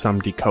gonna take some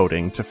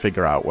decoding to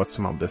figure out what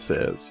some of this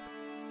is.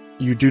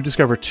 You do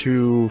discover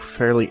 2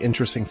 fairly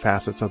interesting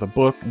facets of the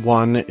book.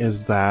 One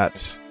is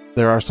that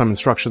there are some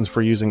instructions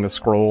for using the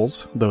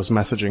scrolls, those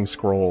messaging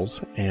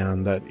scrolls,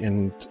 and that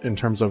in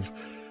terms of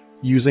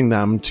using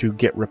them to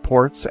get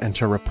reports and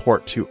to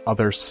report to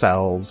other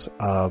cells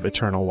of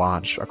Eternal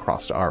Watch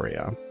across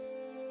Aria.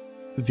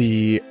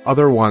 The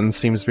other one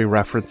seems to be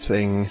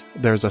referencing,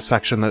 there's a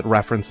section that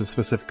references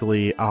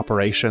specifically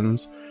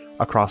operations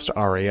across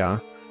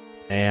Aria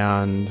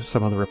and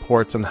some of the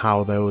reports and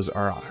how those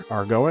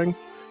are going.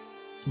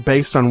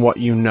 Based on what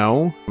you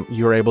know,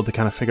 you're able to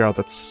kind of figure out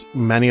that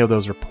many of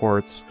those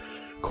reports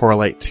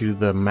correlate to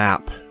the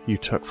map you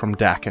took from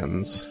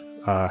Dakin's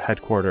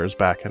headquarters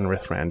back in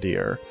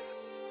Rithrandir.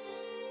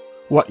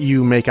 What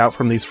you make out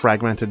from these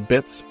fragmented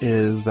bits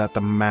is that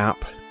the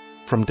map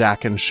from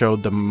Dakin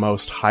showed the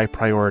most high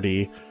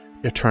priority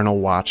Eternal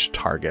Watch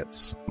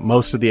targets.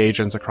 Most of the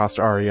agents across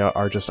Aria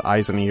are just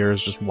eyes and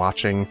ears, just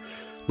watching,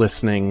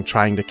 listening,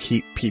 trying to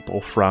keep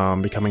people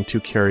from becoming too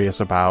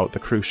curious about the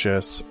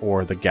Crucius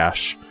or the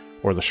Gesh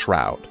or the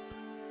Shroud.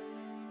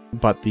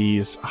 But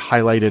these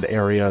highlighted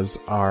areas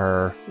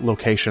are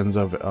locations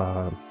of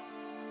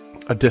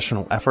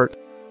additional effort,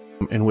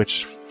 in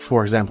which,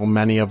 for example,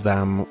 many of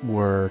them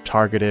were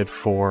targeted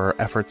for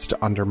efforts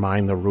to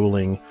undermine the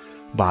ruling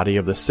body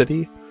of the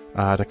city,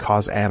 to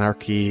cause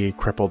anarchy,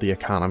 cripple the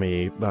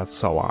economy,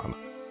 so on.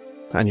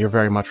 And you're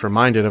very much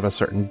reminded of a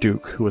certain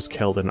duke who was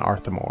killed in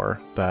Arthemore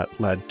that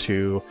led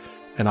to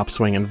an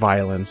upswing in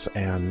violence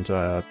and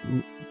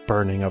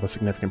burning of a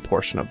significant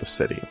portion of the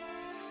city.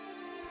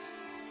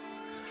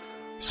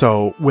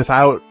 So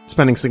without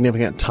spending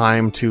significant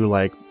time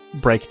to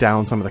break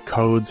down some of the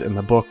codes in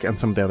the book and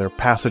some of the other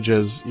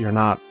passages, you're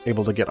not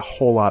able to get a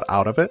whole lot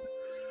out of it.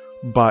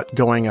 But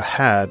going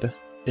ahead,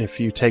 if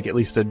you take at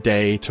least a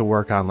day to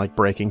work on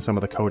breaking some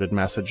of the coded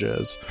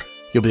messages,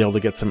 you'll be able to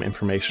get some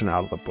information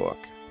out of the book.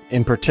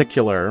 In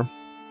particular,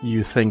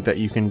 you think that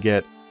you can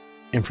get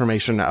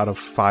information out of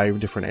 5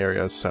 different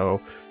areas.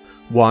 So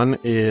one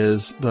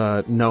is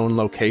the known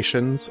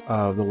locations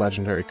of the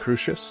legendary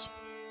Crucius.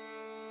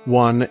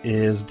 One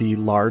is the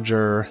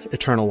larger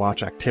Eternal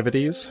Watch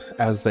activities,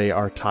 as they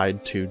are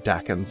tied to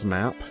Dakin's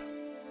map.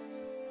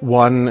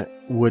 One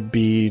would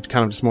be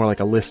kind of just more like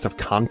a list of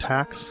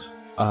contacts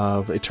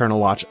of Eternal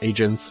Watch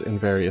agents in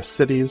various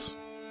cities.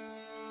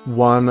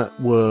 One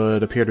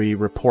would appear to be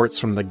reports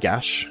from the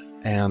Gesh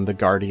and the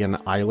Guardian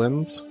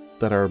Islands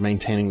that are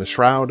maintaining the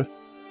Shroud.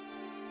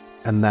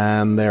 And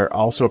then there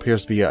also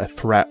appears to be a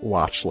threat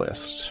watch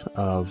list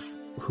of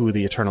who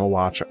the Eternal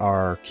Watch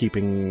are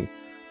keeping,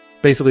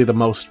 basically the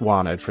most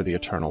wanted for the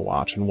Eternal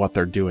Watch, and what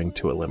they're doing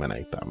to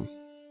eliminate them.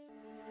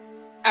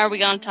 Are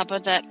we on top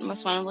of that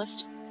most wanted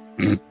list?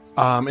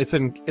 It's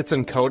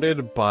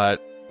encoded,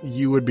 but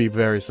you would be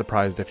very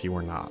surprised if you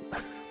were not.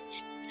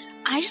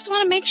 I just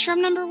want to make sure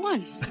I'm number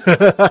 1.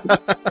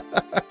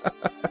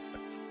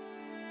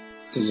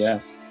 So yeah,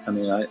 I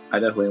mean, I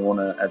definitely want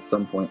to at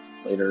some point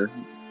later,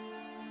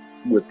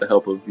 with the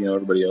help of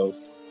everybody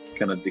else,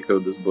 kind of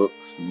decode this book.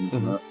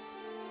 Mm-hmm.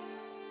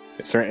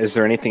 Is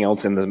there anything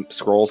else in the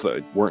scrolls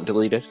that weren't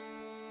deleted?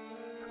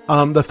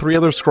 The 3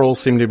 other scrolls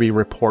seem to be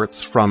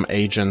reports from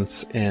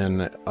agents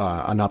in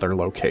another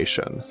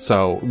location.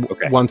 So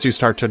once you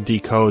start to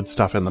decode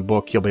stuff in the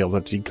book, you'll be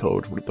able to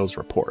decode those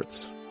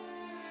reports.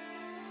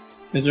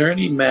 Is there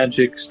any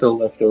magic still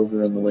left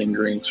over in the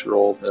lingering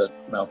scroll that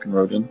Malkin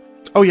wrote in?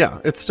 Oh yeah,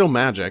 it's still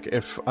magic.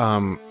 If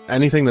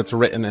anything that's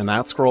written in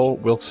that scroll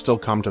will still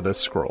come to this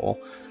scroll,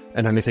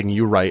 and anything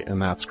you write in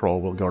that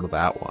scroll will go to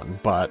that one.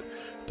 But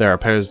there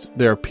appears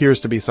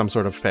to be some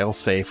sort of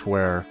fail-safe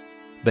where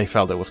they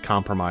felt it was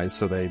compromised,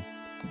 so they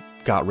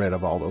got rid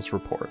of all those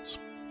reports.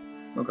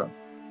 Okay.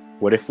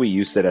 What if we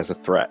used it as a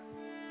threat?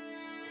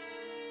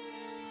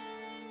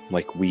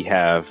 We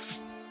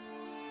have,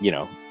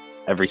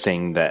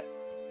 everything that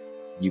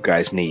you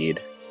guys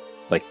need,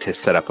 to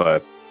set up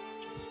a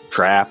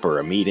trap or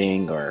a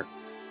meeting, or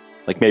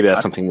maybe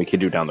that's something we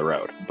could do down the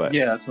road. But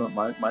yeah, that's what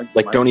my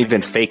don't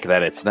even fake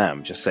that it's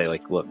them. Just say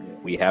look,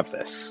 we have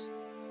this.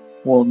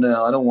 Well,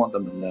 no, I don't want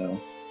them to know,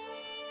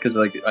 because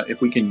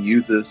if we can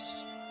use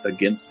this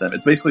against them,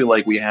 it's basically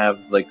we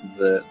have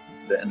the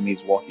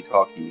enemy's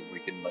walkie-talkie. We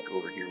can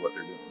overhear what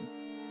they're doing.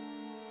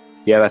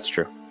 Yeah, that's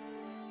true.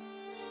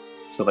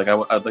 So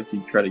I'd like to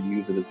try to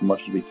use it as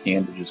much as we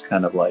can to just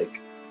kind of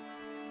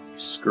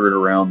skirt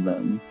around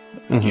them.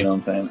 Mm-hmm. You know what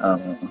I'm saying? I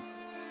don't know.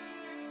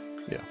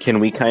 Yeah. Can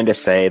we kind of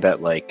say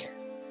that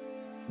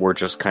we're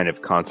just kind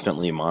of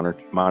constantly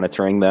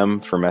monitoring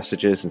them for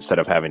messages instead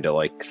of having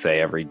to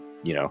say every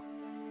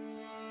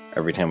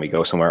time we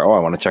go somewhere, I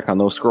want to check on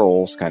those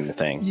scrolls, kind of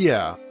thing.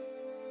 Yeah.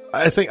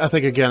 I think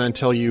again,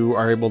 until you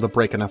are able to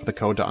break enough of the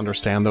code to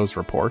understand those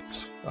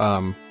reports,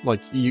 I'm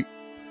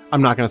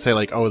not going to say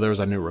there's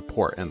a new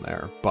report in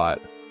there,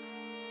 but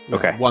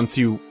okay. Once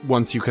you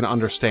can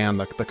understand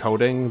the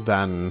coding,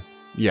 then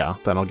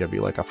I'll give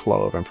you a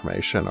flow of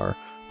information or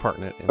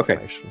pertinent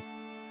information.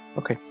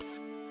 Okay.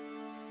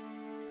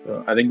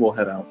 So I think we'll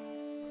head out.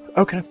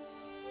 Okay.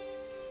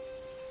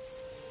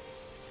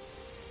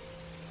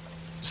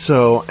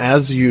 So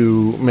as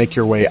you make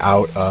your way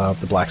out of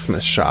the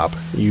blacksmith shop,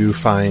 you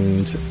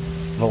find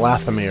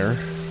Valathamir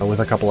with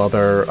a couple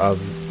other of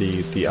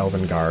the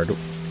Elven Guard.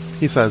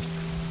 He says,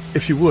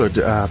 "If you would,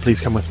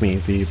 please come with me.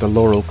 The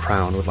Laurel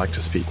Crown would like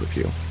to speak with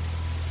you."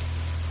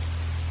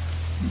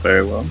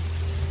 Very well.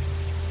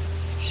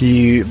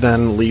 He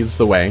then leads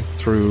the way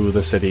through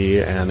the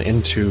city and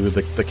into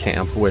the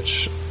camp,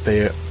 which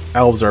the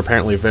elves are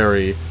apparently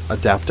very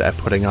adept at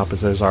putting up,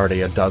 as there's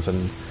already a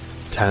dozen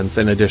tents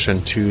in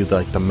addition to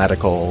the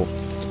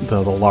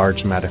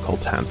large medical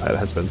tent that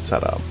has been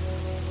set up.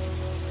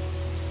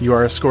 You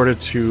are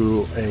escorted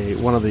to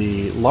one of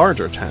the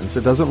larger tents.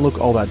 It doesn't look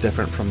all that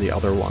different from the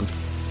other ones.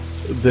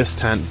 This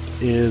tent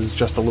is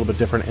just a little bit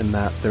different in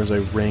that there's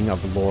a ring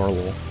of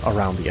laurel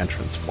around the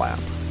entrance flap.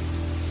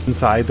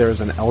 Inside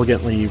there's an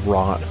elegantly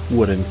wrought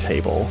wooden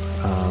table,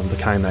 the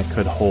kind that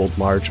could hold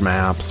large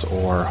maps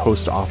or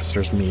host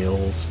officers'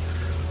 meals,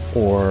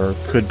 or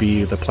could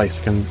be the place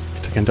to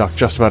conduct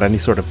just about any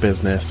sort of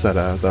business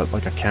that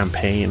like a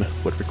campaign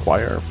would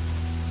require.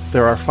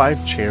 There are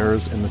 5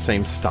 chairs in the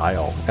same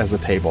style as the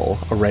table,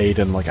 arrayed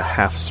in like a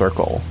half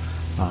circle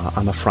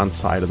on the front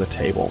side of the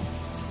table.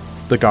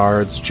 The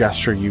guards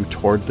gesture you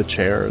toward the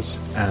chairs,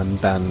 and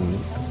then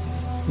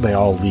they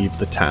all leave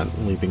the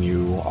tent, leaving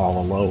you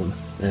all alone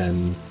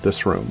in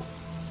this room.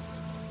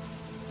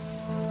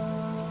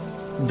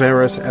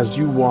 Varys, as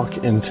you walk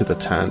into the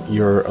tent,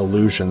 your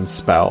illusion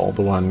spell,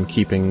 the one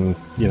keeping,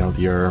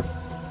 your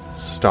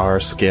star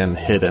skin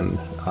hidden,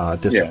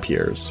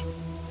 disappears.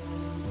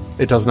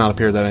 It does not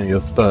appear that any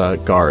of the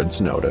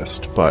guards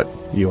noticed, but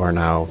you are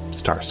now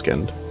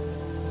star-skinned.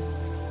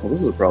 Well,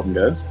 this is a problem,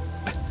 guys.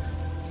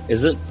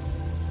 Is it?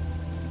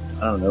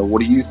 I don't know. What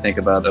do you think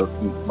about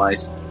my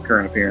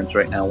current appearance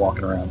right now,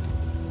 walking around?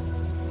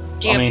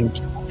 Do you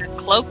have a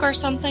cloak or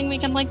something we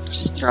can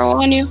just throw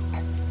on you?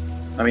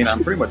 I mean,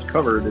 I'm pretty much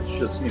covered. It's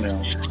just,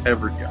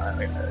 every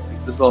guy.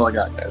 This is all I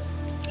got, guys.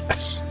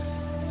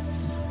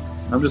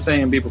 I'm just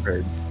saying, be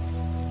prepared.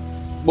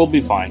 We'll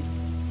be fine.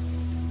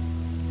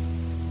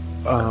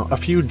 A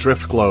few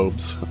drift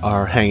globes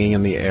are hanging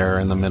in the air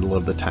in the middle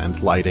of the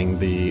tent, lighting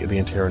the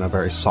interior in a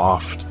very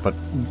soft but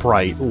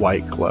bright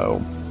white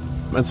glow.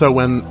 And so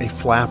when a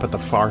flap at the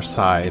far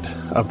side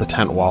of the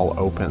tent wall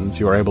opens,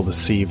 you are able to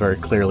see very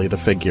clearly the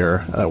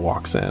figure that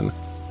walks in.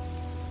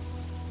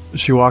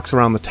 She walks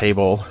around the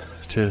table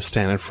to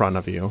stand in front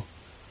of you.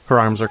 Her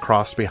arms are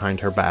crossed behind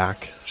her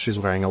back. She's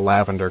wearing a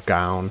lavender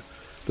gown,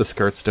 the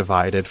skirts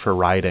divided for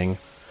riding.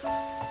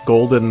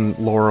 Golden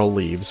laurel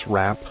leaves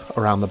wrap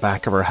around the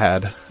back of her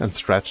head and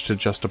stretch to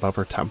just above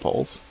her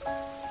temples.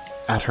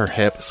 At her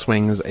hip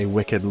swings a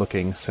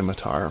wicked-looking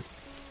scimitar.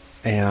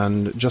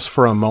 And just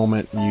for a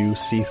moment, you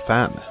see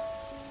Then.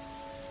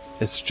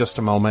 It's just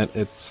a moment.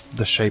 It's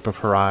the shape of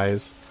her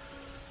eyes,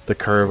 the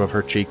curve of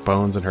her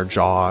cheekbones and her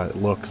jaw. It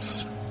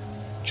looks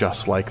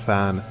just like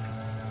Then.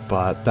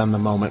 But then the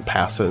moment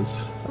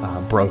passes,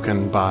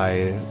 broken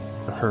by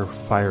her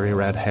fiery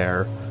red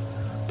hair,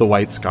 the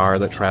white scar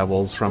that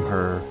travels from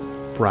her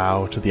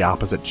brow to the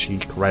opposite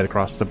cheek, right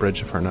across the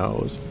bridge of her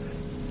nose.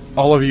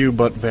 All of you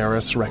but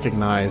Varys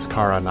recognize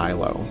Cara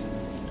Nilo.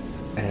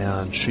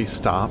 And she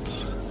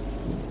stops,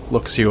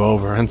 looks you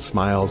over, and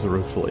smiles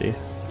ruefully,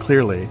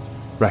 clearly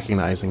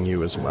recognizing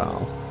you as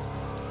well.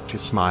 She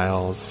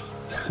smiles,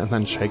 and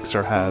then shakes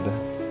her head.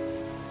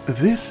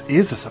 This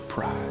is a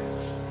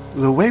surprise.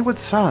 The Wayward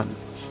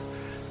Sons,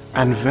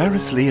 and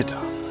Varys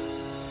Leodon.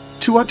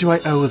 To what do I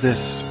owe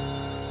this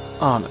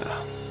honor?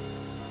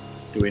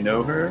 Do we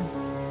know her?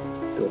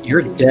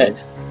 You're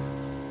dead.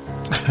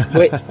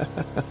 Wait.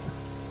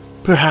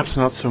 Perhaps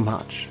not so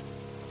much.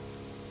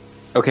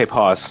 Okay,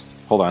 pause.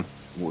 Hold on.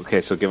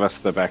 Okay, so give us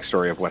the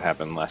backstory of what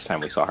happened last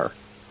time we saw her.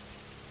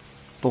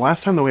 The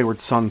last time the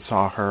Wayward Son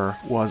saw her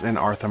was in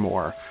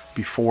Arthemore,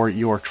 before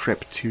your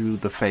trip to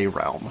the Fey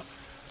Realm.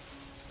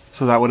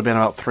 So that would have been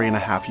about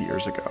 3.5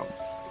 years ago.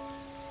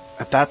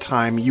 At that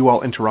time, you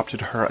all interrupted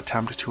her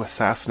attempt to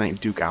assassinate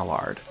Duke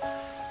Allard.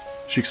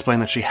 She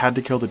explained that she had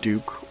to kill the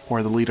Duke,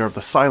 or the leader of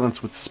the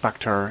Silence would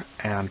suspect her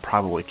and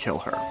probably kill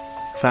her.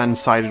 Then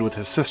sided with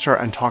his sister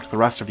and talked the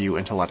rest of you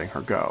into letting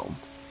her go.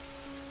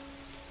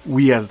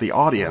 We as the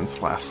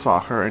audience last saw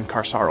her in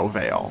Carsaro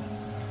Vale.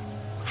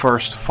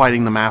 First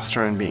fighting the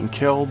Master and being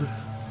killed,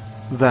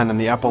 then in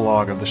the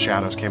epilogue of the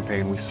Shadows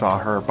campaign we saw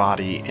her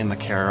body in the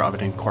care of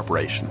an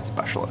incorporation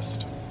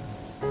specialist.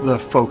 The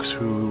folks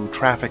who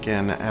traffic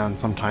in and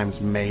sometimes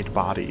made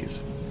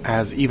bodies,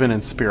 as even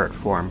in spirit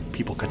form,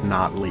 people could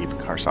not leave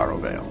Carsaro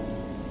Vale.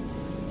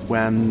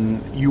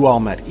 When you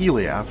all met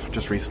Eliav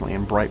just recently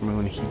in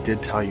Brightmoon, he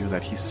did tell you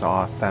that he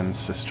saw Then's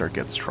sister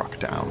get struck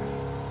down.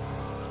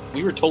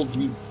 We were told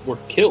you were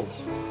killed.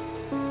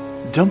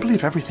 Don't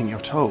believe everything you're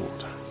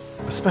told,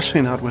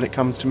 especially not when it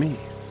comes to me.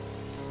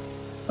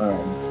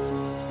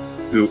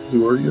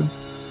 Who are you?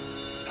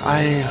 I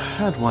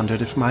had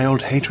wondered if my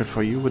old hatred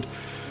for you would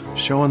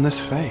show on this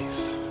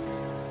face.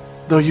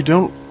 Though you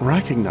don't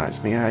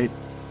recognize me, I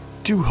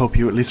do hope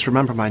you at least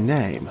remember my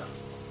name.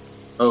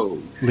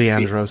 Oh,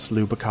 Leandros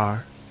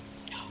Lubacar.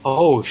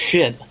 Oh,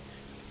 shit.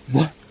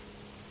 What?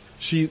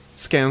 She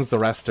scans the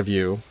rest of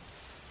you,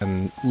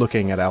 and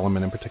looking at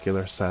Element in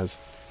particular, says,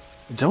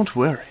 Don't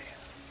worry.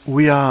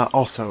 We are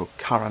also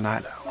Cara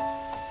Nilo.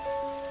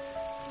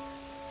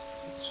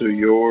 So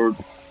you're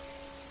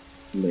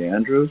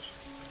Leandros?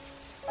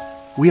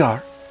 We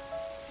are.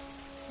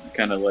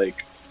 Kind of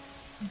like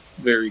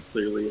very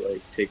clearly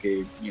like take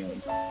a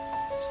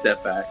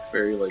step back,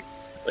 very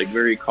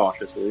very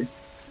cautiously.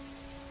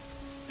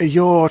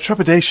 Your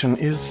trepidation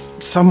is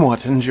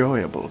somewhat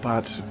enjoyable,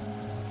 but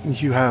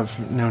you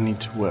have no need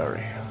to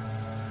worry.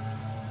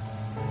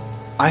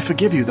 I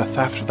forgive you the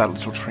theft of that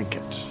little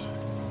trinket.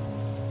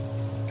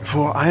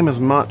 For I am as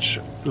much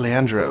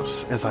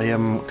Leandros as I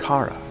am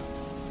Kara,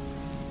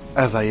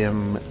 as I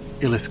am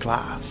Illis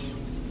Glass,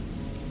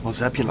 or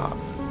Zebulon,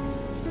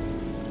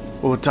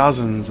 or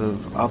dozens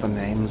of other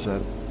names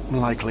that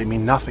likely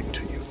mean nothing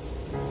to you.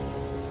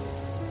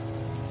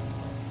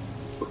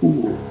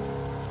 Cool.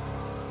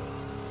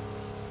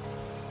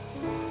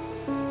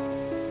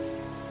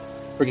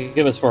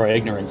 Forgive us for our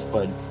ignorance,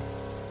 but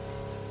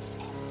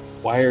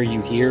why are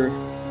you here?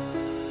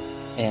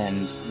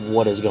 And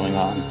what is going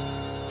on?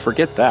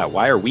 Forget that.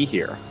 Why are we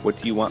here? What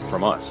do you want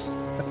from us?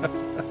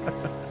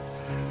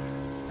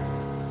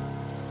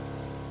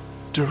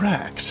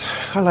 Direct.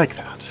 I like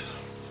that.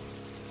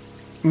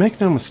 Make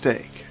no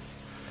mistake.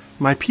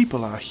 My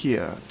people are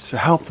here to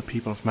help the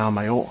people of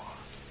Malmayor.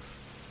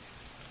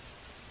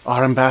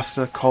 Our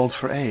ambassador called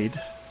for aid,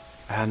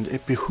 and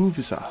it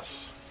behooves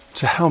us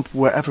to help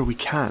wherever we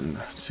can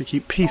to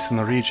keep peace in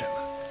the region.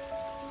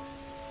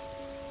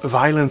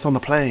 Violence on the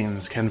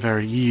plains can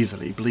very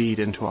easily bleed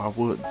into our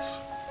woods.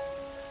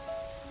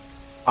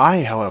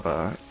 I,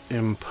 however,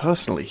 am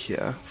personally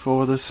here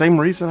for the same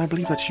reason I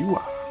believe that you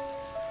are.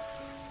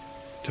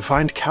 To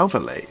find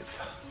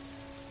Calverlathe,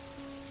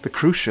 the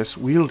crucius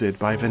wielded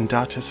by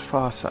Vendatus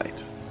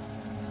Farsight.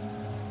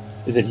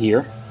 Is it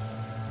here?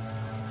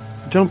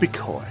 Don't be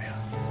coy.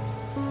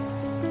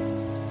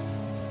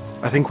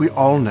 I think we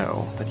all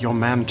know that your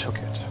man took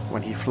it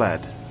when he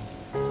fled.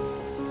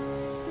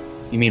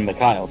 You mean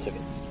Mikhail took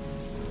it?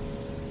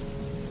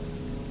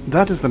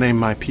 That is the name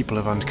my people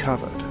have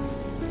uncovered.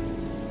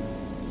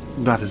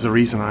 That is the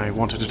reason I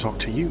wanted to talk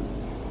to you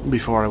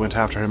before I went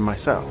after him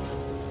myself.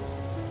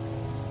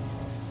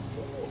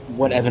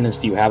 What evidence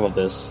do you have of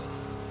this?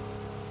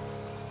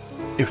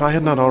 If I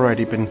had not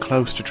already been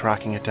close to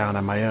tracking it down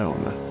on my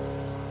own,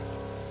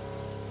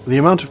 the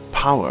amount of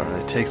power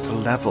it takes to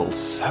level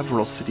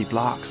several city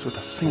blocks with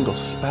a single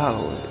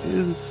spell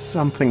is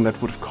something that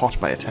would have caught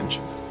my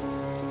attention.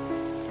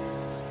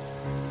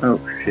 Oh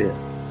shit.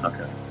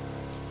 Okay.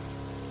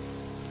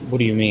 What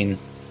do you mean?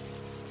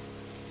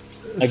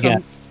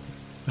 Again,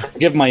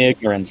 forgive my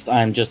ignorance.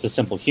 I'm just a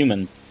simple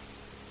human.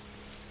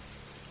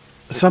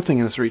 Something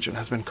in this region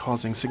has been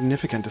causing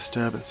significant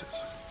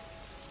disturbances.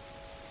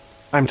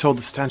 I'm told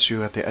the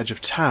statue at the edge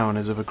of town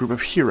is of a group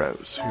of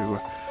heroes who,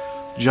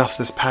 just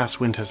this past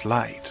winter's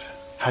light,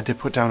 had to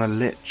put down a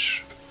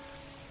lich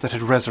that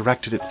had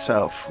resurrected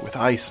itself with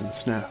ice and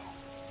snow.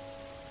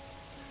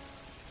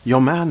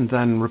 Your man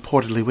then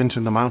reportedly went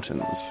in the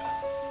mountains,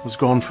 was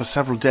gone for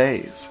several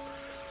days,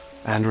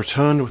 and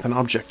returned with an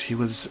object he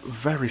was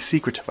very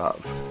secretive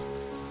of.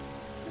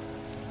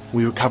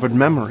 We recovered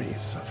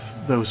memories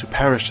of those who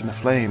perished in the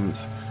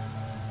flames.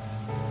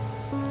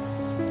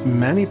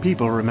 Many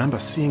people remember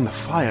seeing the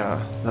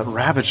fire that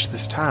ravaged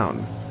this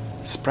town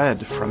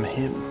spread from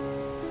him.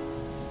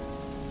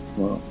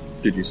 Well,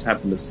 did you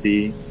happen to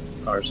see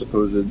our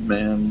supposed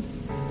man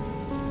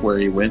where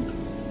he went?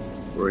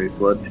 Where he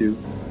fled to?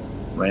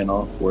 Ran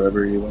off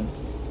wherever he went?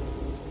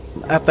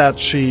 At that,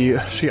 she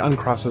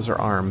uncrosses her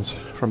arms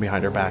from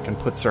behind her back and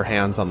puts her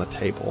hands on the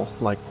table,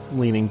 like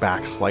leaning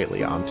back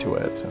slightly onto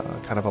it,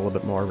 kind of a little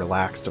bit more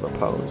relaxed of a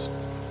pose.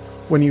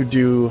 When you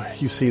do,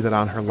 you see that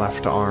on her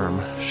left arm,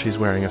 she's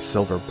wearing a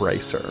silver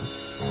bracer.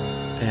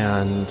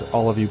 And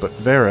all of you but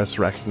Varys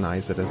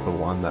recognize it as the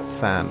one that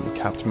Than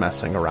kept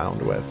messing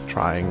around with,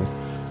 trying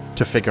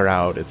to figure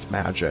out its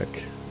magic.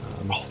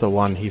 It's the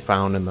one he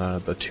found in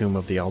the tomb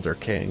of the Elder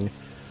King.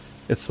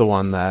 It's the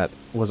one that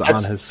was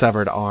on his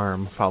severed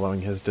arm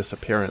following his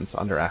disappearance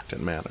under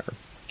Acton Manor.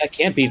 That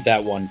can't be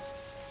that one.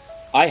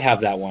 I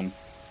have that one.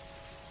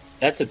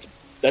 That's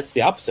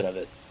the opposite of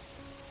it.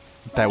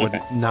 That would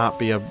not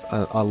be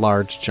a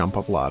large jump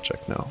of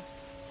logic, no.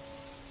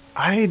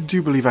 I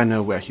do believe I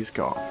know where he's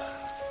gone.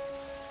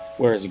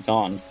 Where is he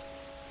gone?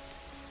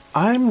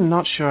 I'm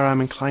not sure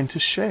I'm inclined to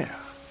share.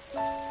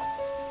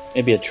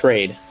 Maybe a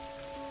trade.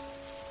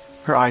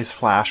 Her eyes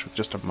flash with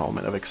just a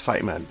moment of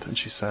excitement, and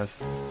she says,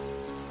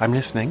 "I'm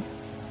listening."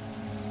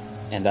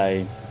 And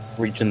I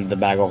reach into the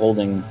bag of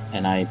holding,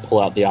 and I pull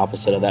out the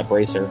opposite of that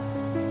bracer,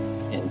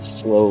 and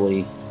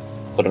slowly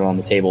put it on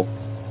the table.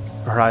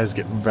 Her eyes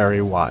get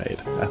very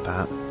wide at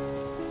that.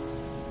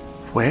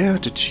 Where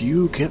did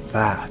you get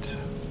that?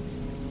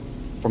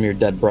 From your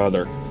dead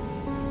brother.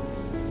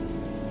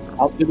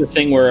 I'll do the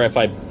thing where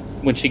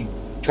when she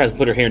tries to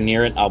put her hair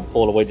near it, I'll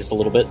pull it away just a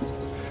little bit.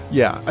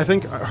 Yeah, I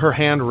think her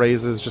hand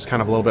raises just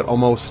kind of a little bit,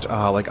 almost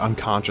like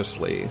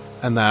unconsciously,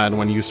 and then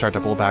when you start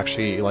to pull back,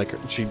 she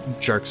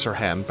jerks her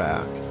hand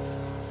back.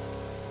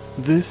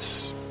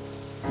 This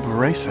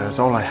bracer is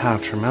all I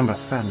have to remember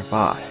Than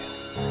by.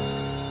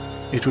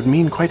 It would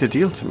mean quite a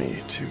deal to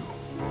me to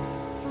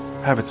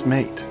have its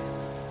mate.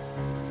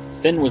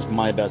 Finn was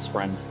my best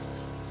friend.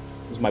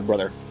 He was my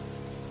brother.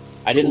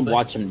 I didn't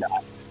watch him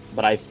die.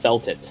 but I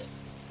felt it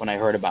when I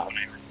heard about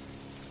it.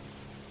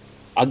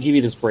 I'll give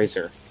you this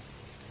bracer,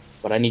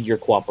 but I need your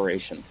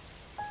cooperation.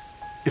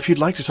 If you'd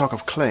like to talk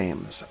of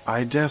claims,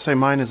 I dare say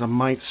mine is a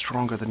mite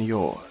stronger than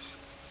yours.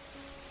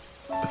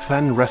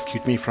 Then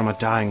rescued me from a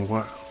dying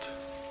world.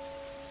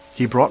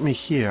 He brought me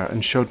here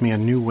and showed me a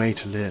new way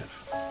to live.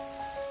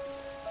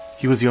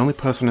 He was the only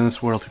person in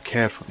this world who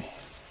cared for me.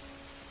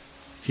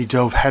 He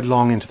dove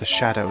headlong into the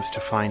shadows to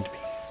find me.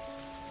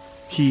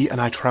 He and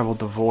I traveled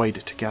the void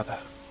together.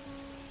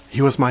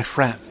 He was my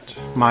friend,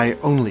 my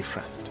only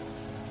friend.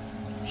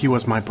 He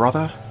was my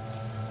brother,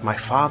 my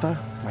father,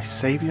 my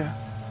savior.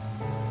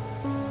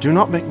 Do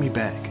not make me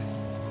beg.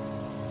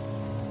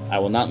 I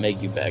will not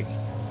make you beg,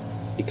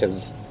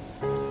 because...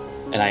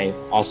 And I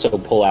also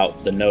pull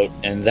out the note,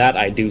 and that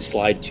I do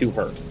slide to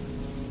her.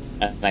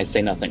 And I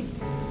say nothing.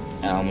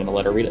 And I'm going to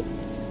let her read it.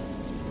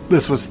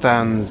 This was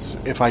Than's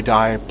 "If I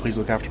die, please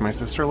look after my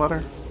sister"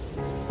 letter?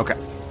 Okay.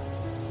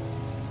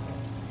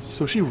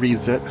 So she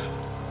reads it,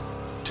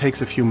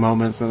 takes a few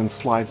moments, and then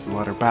slides the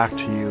letter back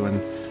to you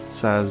and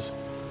says,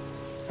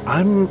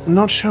 I'm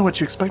not sure what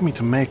you expect me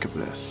to make of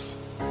this.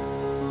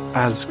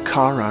 As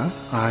Kara,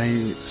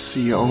 I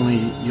see only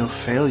your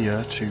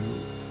failure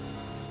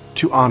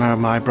to honor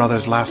my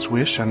brother's last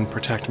wish and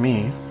protect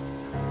me.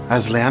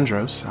 As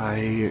Leandros,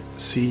 I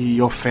see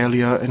your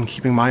failure in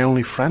keeping my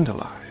only friend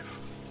alive.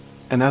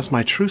 And as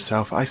my true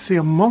self, I see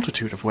a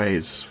multitude of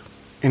ways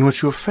in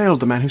which you have failed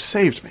the man who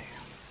saved me.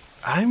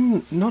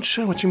 I'm not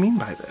sure what you mean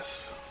by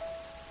this.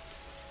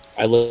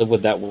 I live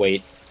with that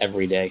weight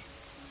every day.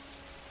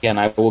 Again,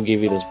 I will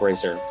give you this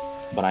bracer,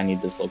 but I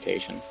need this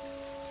location.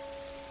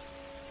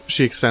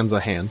 She extends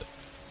a hand.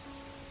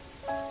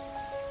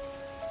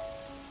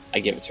 I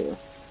give it to her.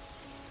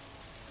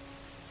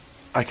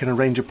 I can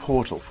arrange a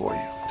portal for you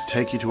to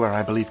take you to where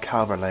I believe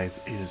Calverlaith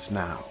is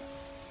now.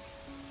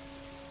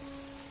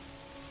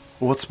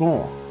 What's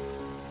more,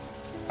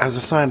 as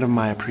a sign of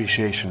my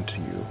appreciation to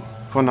you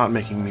for not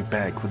making me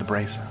beg with the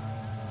bracer,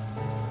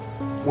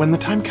 when the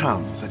time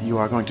comes that you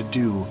are going to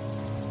do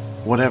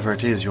whatever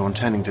it is you're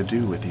intending to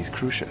do with these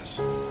crucias,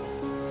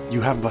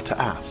 you have but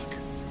to ask,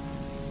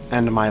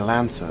 and my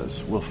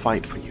lancers will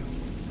fight for you.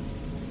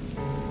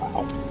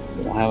 Wow,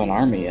 we don't have an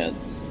army yet.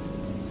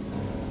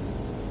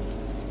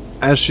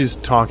 As she's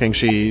talking,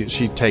 she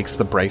takes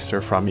the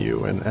bracer from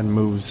you and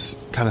moves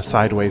kind of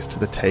sideways to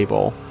the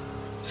table,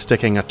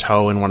 sticking a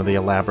toe in one of the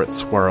elaborate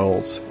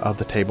swirls of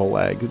the table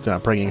leg,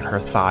 bringing her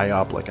thigh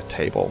up like a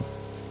table,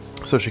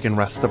 so she can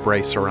rest the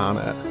bracer on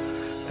it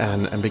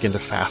and begin to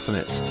fasten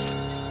it.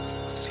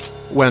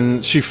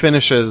 When she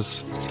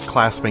finishes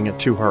clasping it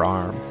to her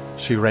arm,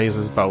 she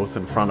raises both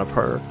in front of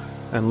her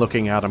and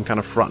looking at him kind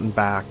of front and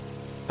back,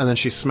 and then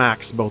she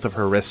smacks both of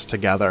her wrists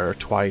together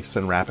twice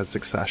in rapid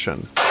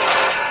succession.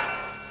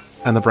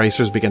 And the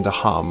bracers begin to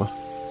hum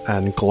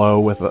and glow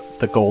with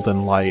the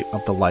golden light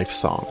of the life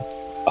song.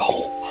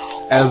 Oh.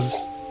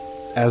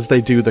 As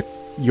they do,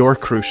 your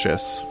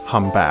crucius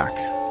hum back,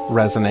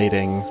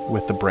 resonating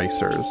with the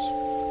bracers,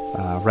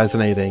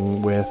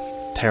 resonating with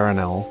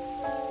Terranel,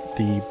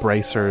 the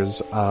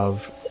bracers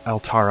of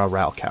Altara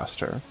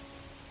Ralcaster.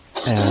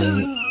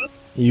 And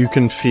you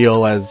can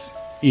feel as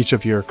each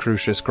of your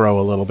crucius grow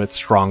a little bit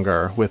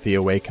stronger with the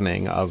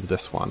awakening of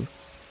this one.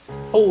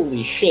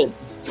 Holy shit.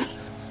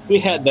 We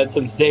had that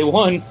since day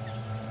one.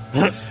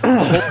 The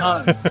whole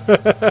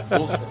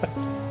time.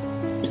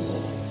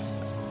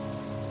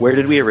 Where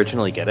did we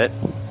originally get it?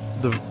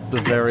 The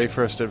very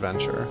first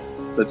adventure.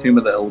 The Tomb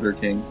of the Elder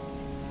King.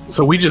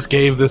 So we just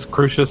gave this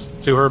crucius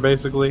to her,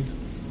 basically?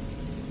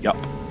 Yup.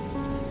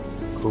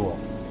 Cool.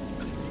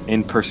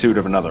 In pursuit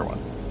of another one.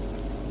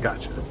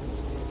 Gotcha.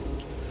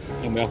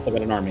 And we also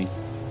got an army.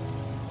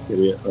 Yeah,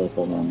 we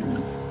also have an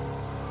army.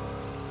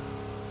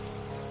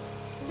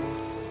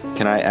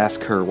 Can I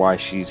ask her why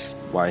she's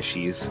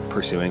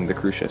pursuing the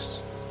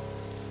crucius?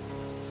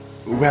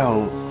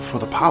 Well, for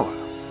the power.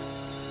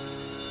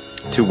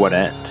 To what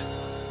end?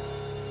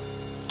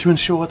 To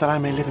ensure that I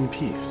may live in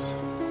peace.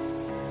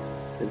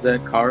 Is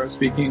that Kara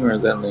speaking, or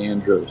is that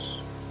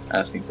Leandros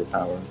asking for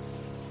power?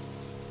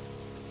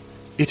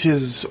 It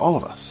is all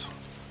of us.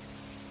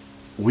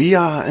 We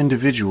are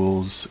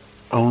individuals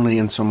only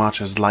in so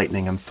much as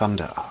lightning and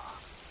thunder are.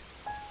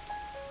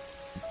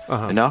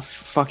 Uh-huh. Enough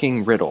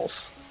fucking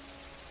riddles.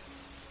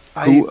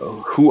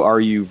 Who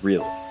are you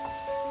really?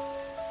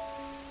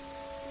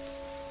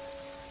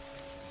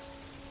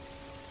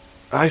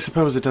 I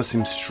suppose it does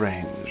seem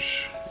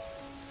strange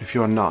if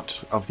you're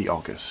not of the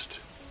August.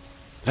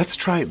 Let's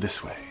try it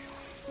this way.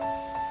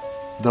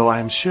 Though I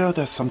am sure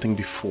there's something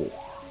before.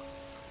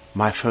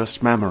 My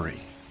first memory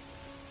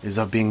is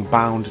of being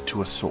bound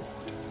to a sword.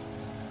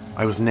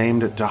 I was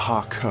named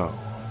Dahar Ko.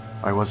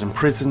 I was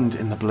imprisoned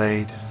in the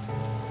blade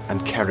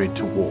and carried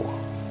to war.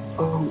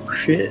 Oh,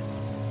 shit.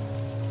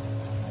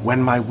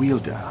 When my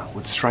wielder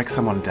would strike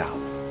someone down,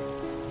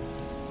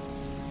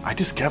 I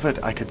discovered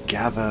I could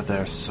gather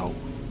their soul.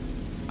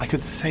 I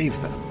could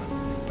save them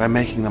by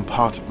making them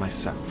part of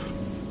myself.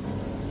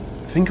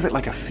 Think of it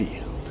like a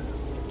field.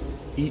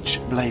 Each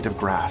blade of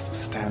grass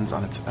stands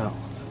on its own,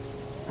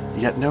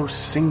 Yet no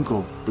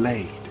single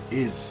blade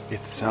is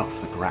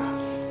itself the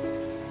grass.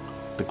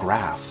 The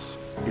grass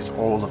is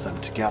all of them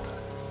together.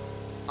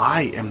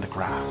 I am the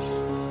grass,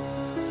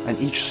 and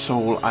each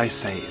soul I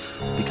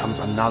save becomes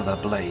another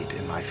blade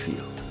in my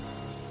field.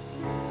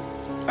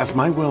 As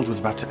my world was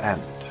about to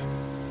end,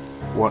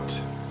 what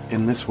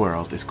in this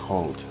world is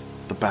called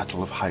the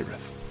Battle of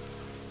Hyrith,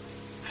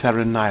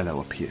 Theron Nilo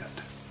appeared,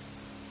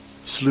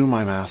 slew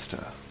my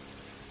master,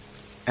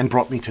 and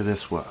brought me to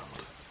this world.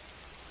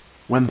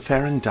 When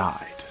Theron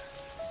died,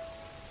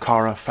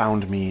 Kara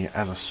found me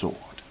as a sword.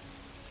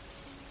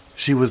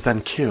 She was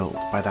then killed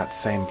by that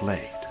same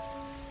blade,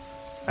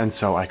 and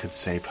so I could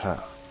save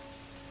her.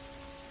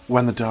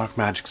 When the dark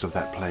magics of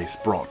that place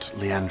brought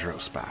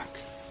Leandros back,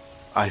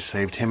 I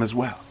saved him as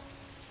well.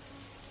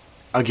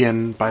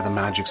 Again, by the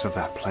magics of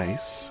that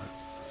place,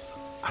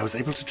 I was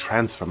able to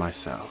transfer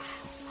myself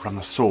from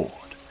the sword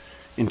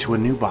into a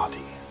new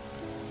body,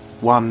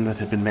 one that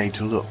had been made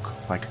to look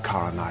like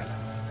Kara Nilo.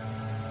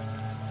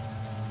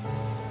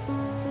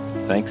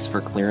 Thanks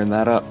for clearing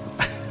that up.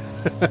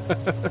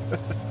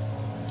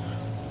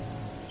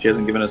 She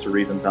hasn't given us a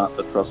reason not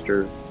to trust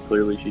her.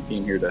 Clearly she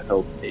came here to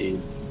help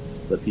aid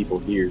the people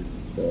here,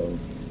 so...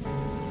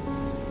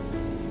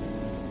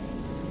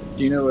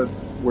 Do you know if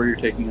where you're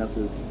taking us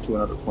is to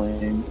another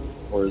plane,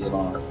 or is it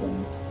on our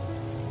plane?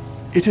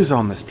 It is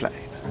on this plane.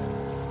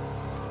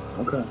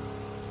 Okay.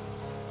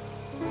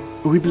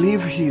 We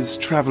believe he's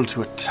traveled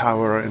to a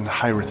tower in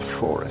Hyrith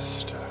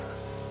Forest.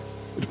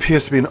 It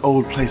appears to be an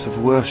old place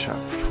of worship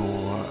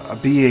for a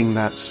being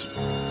that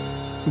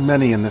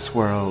many in this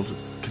world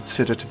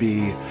consider to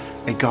be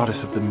a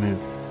goddess of the moon.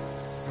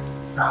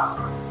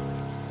 I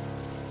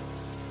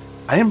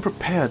am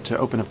prepared to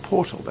open a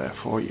portal there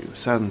for you,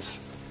 since,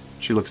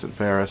 she looks at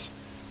Varys,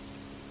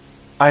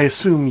 I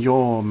assume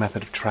your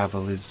method of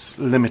travel is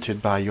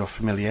limited by your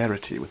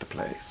familiarity with the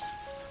place.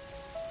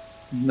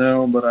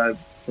 No, but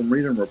from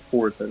reading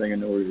reports, I think I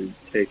know where you're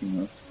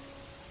taking us.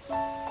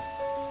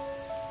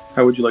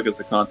 How would you like us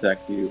to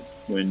contact you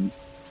when,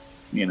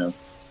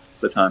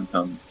 the time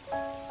comes?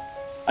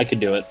 I could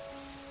do it.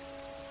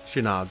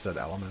 She nods at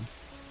Element.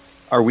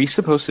 Are we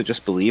supposed to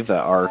just believe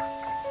that our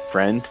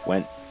friend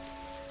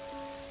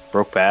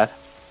broke bad,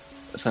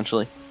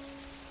 essentially?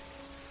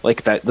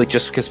 Like that,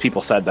 just because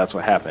people said that's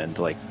what happened,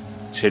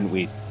 shouldn't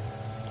we,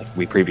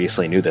 we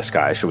previously knew this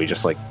guy, should we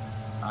just,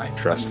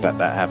 trust that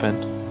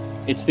happened?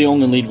 It's the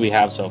only lead we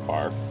have so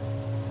far.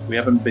 We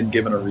haven't been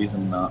given a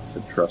reason not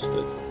to trust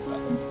it.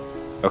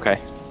 Okay.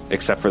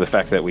 Except for the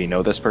fact that we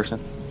know this person?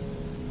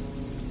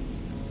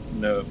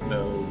 No.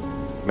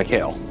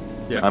 Mikhail.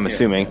 Yeah. I'm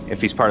assuming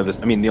if he's part of this,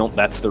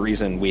 that's the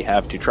reason we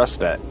have to trust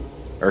that,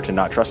 or to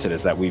not trust it,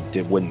 is that we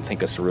wouldn't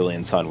think a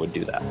cerulean son would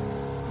do that.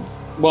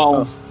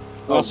 Well,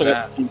 I was also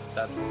confused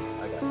what you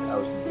were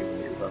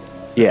talking about.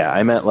 Yeah,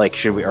 I meant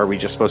are we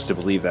just supposed to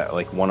believe that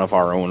one of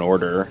our own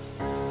order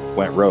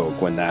went rogue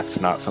when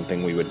that's not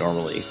something we would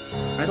normally?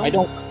 I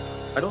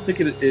don't think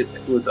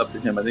it was up to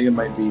him. I think it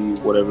might be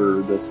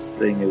whatever this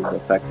thing is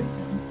affecting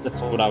him.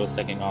 that's what I was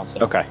thinking also.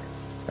 Okay.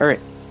 All right.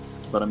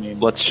 But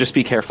Let's just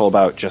be careful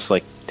about just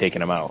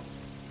taking him out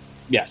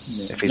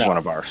Yes. if he's one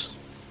of ours.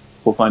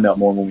 we'll find out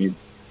more when we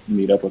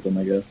meet up with him,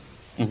 I guess.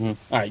 Mm-hmm. All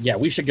right, yeah,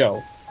 we should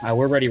go.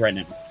 We're ready right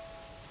now.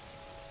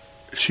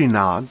 She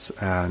nods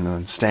and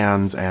then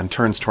stands and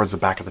turns towards the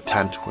back of the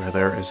tent where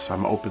there is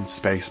some open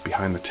space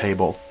behind the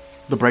table.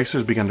 The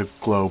bracers begin to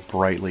glow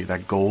brightly,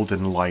 that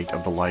golden light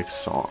of the life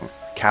song,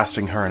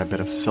 casting her in a bit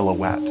of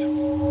silhouette.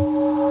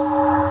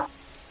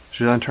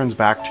 She then turns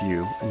back to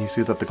you, and you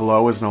see that the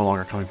glow is no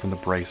longer coming from the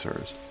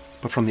bracers,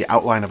 but from the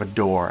outline of a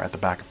door at the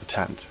back of the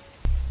tent.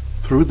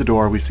 Through the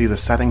door we see the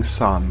setting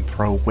sun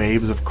throw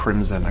waves of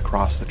crimson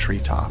across the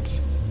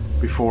treetops.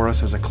 Before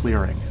us is a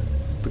clearing.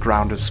 The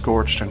ground is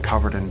scorched and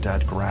covered in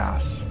dead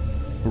grass.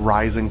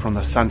 Rising from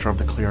the center of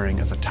the clearing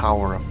is a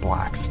tower of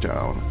black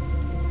stone.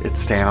 It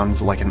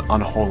stands like an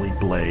unholy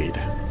blade,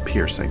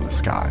 piercing the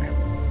sky.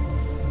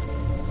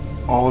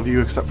 All of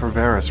you except for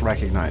Varys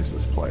recognize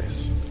this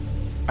place.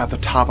 At the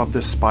top of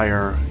this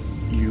spire,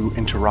 you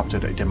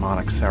interrupted a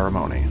demonic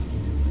ceremony.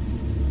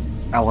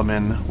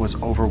 Element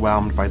was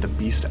overwhelmed by the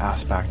beast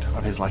aspect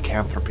of his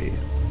lycanthropy.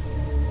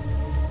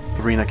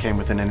 Thorina came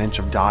within an inch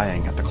of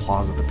dying at the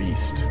claws of the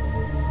beast.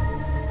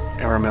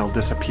 Aramil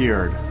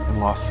disappeared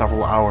and lost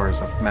several hours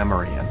of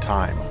memory and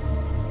time.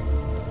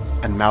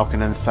 And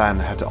Malkin and Then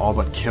had to all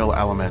but kill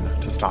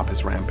Element to stop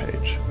his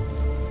rampage.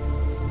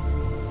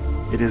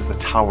 It is the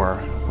Tower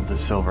of the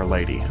Silver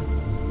Lady,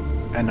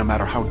 and no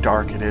matter how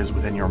dark it is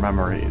within your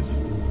memories,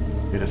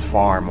 it is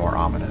far more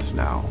ominous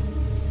now.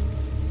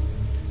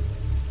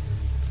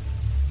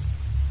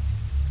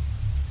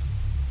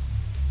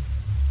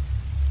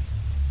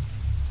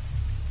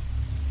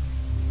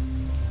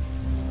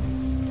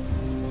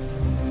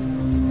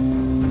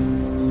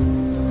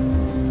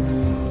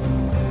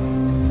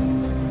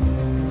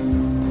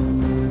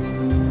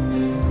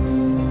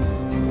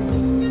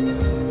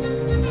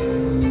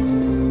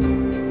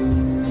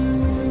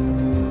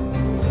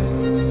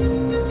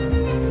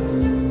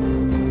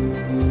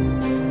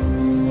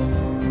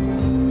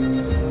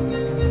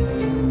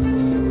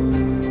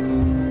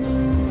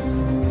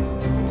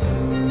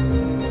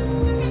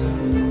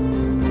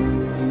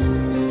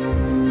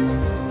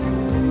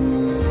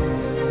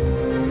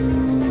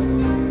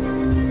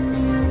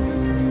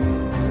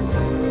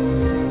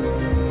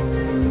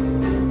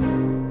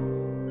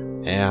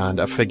 and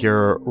a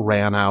figure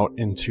ran out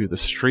into the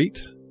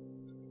street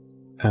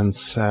and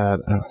said,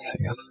 oh,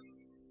 hang on.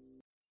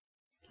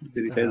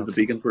 Did he say that the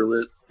beacons were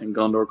lit and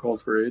Gondor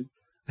calls for aid?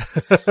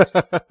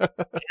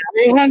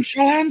 Everyone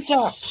shall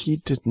answer. He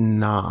did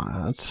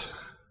not.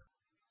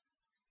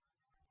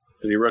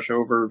 Did he rush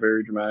over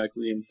very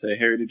dramatically and say,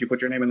 Harry, did you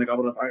put your name in the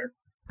Goblet of Fire?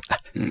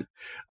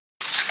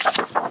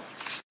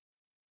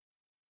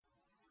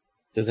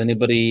 Does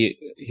anybody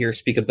here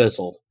speak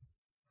Abyssal?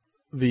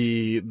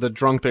 The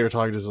drunk they were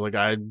talking to is like,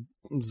 the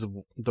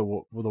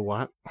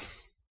what? I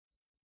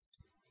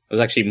was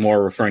actually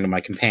more referring to my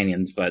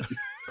companions, but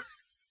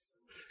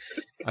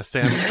I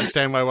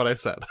stand by what I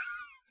said.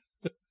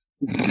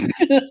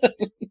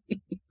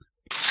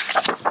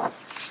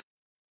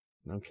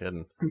 No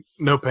kidding.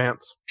 No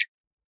pants.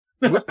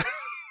 I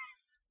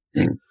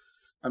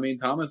mean,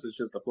 Thomas is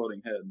just a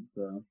floating head.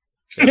 So.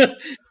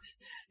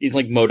 He's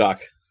like MODOK.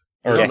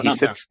 Or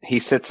Yeah, he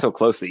sits so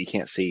close that you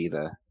can't see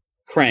the...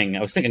 Krang.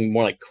 I was thinking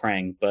more like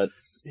Krang, but...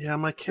 Yeah,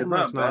 my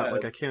camera's not not bad.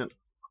 like, I can't...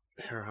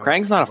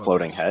 Krang's not a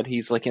floating head.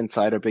 He's like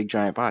inside a big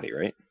giant body,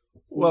 right?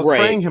 Well,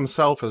 Right. Krang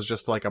himself is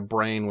just like a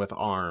brain with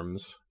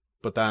arms,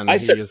 but then I he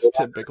said- is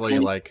typically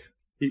like...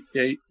 He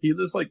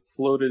just like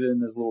floated in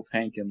his little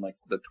tank in like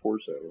the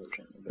torso or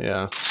something.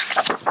 Yeah.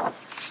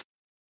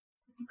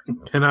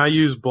 Can I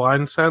use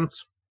blind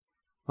sense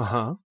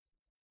Uh-huh.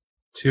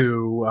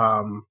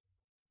 to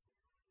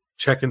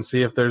check and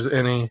see if there's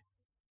any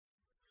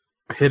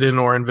hidden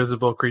or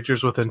invisible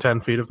creatures within 10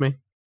 feet of me?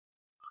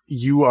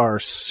 You are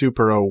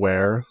super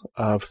aware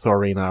of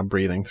Thorina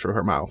breathing through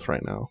her mouth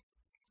right now.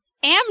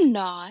 Am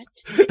not.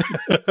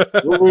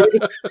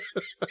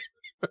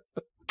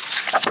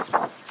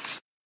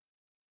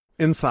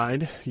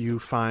 Inside, you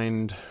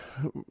find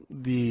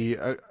the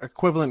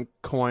equivalent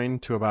coin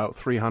to about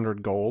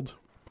 300 gold.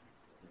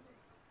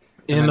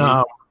 In then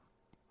I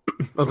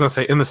was gonna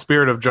say, in the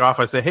spirit of Joff,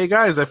 I say, "Hey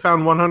guys, I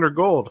found 100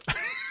 gold."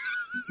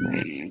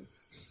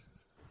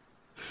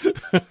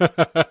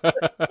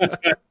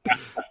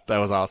 That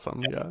was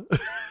awesome. Yeah.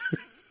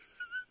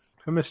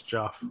 I miss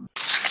Joff.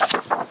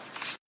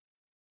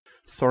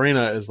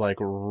 Thorina is like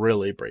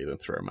really breathing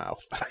through her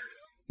mouth.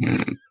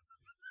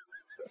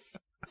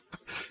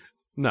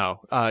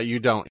 No, you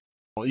don't.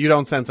 You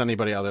don't sense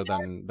anybody other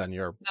than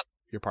your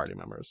party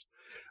members.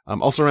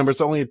 Also, remember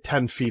it's only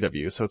 10 feet of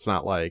you, so it's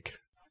not like.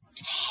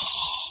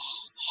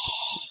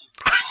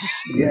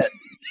 Yeah,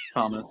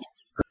 Thomas.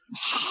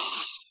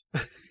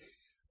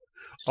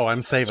 Oh,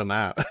 I'm saving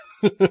that.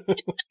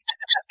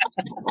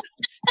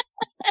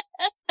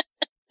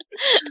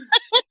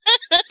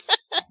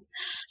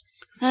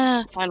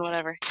 Fine,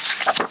 whatever.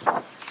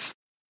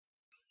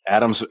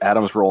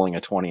 Adam's rolling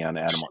a 20 on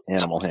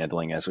animal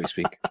handling as we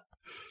speak.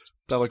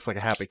 That looks like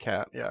a happy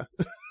cat. Yeah.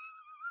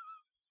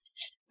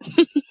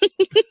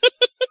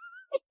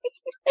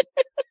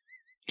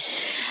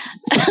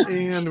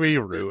 And we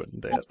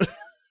ruined it.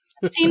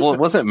 Well, it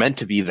wasn't meant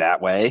to be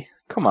that way.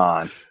 Come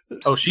on.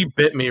 Oh, she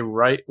bit me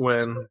right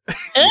when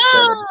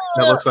Ah!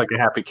 that looks like a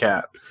happy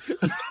cat.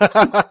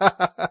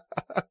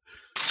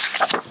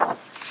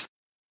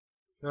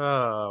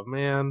 Oh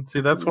man, see,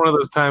 that's one of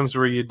those times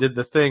where you did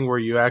the thing where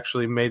you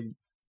actually made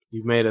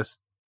us.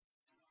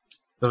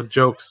 The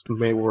jokes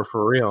were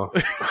for real.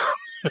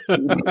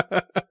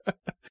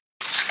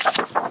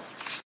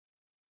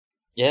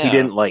 Yeah. He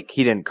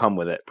didn't come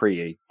with it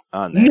pre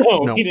on there.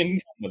 No, No. he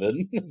didn't come with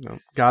it. No.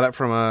 Got it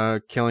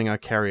from killing a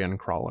carrion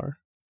crawler.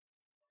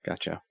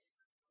 Gotcha.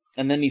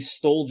 And then he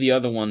stole the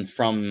other one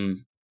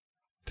from...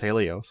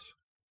 Telios.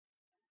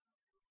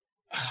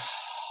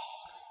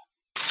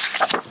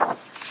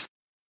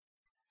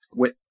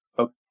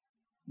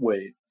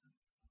 Wait.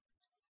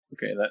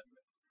 Okay, that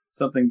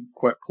something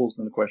quite pulls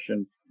in the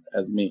question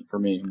for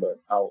me,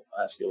 but I'll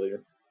ask you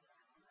later.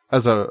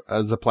 As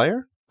a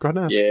player? Go ahead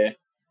and ask. Yeah.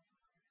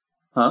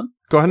 Huh?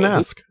 Go ahead and Wait, who-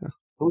 ask.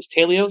 Who's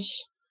Telios?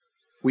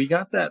 We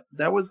got that.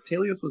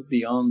 Telios was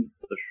beyond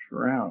the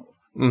shroud.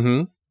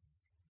 Mm-hmm.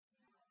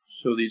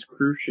 So these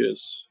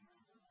Crucius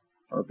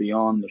are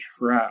beyond the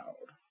shroud.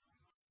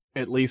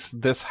 At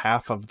least this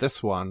half of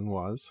this one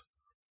was.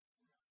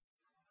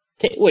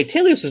 Wait,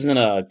 Telios isn't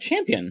a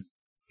champion.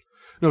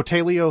 No,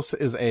 Telios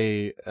is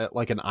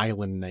like an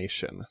island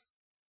nation.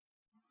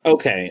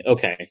 Okay.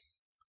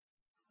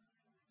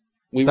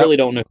 We That- really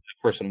don't know who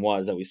that person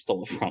was that we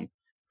stole it from.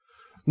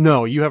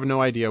 No, you have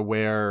no idea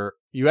where.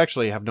 You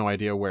actually have no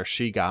idea where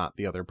she got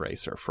the other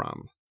bracer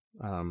from.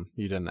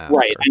 You didn't ask.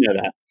 Right, her.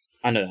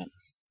 I know that.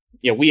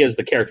 Yeah, we as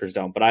the characters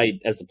don't, but I,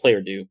 as the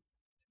player, do.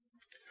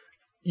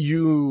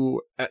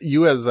 You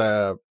as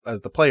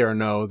the player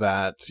know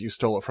that you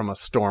stole it from a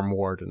storm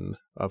warden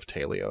of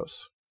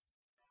Telios.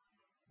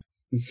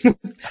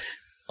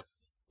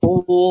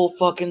 Full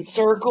fucking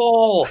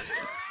circle!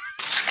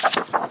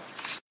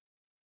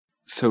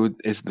 So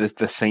is this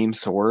the same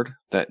sword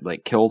that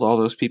killed all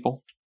those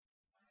people?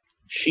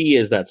 She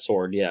is that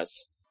sword,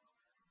 yes.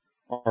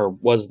 Or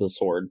was the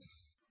sword.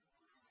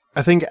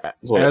 I think,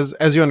 What?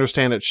 as you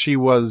understand it, she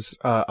was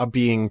a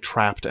being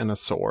trapped in a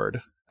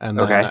sword, and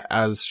then Okay.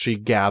 as she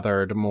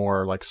gathered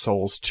more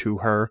souls to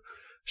her,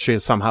 she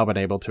has somehow been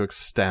able to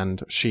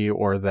extend, she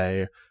or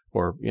they,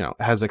 or,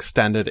 has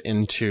extended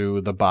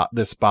into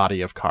this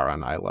body of Kara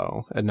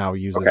Nilo, and now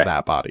uses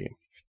that body.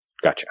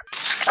 Gotcha.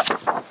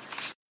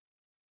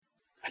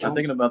 I'm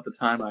thinking about the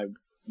time I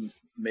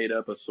made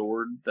up a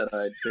sword that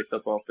I picked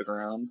up off the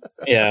ground.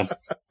 Yeah.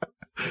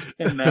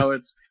 And now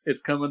it's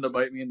coming to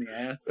bite me in the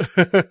ass.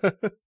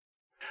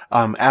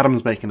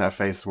 Adam's making that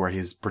face where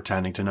he's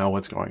pretending to know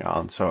what's going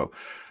on. So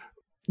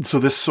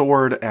this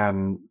sword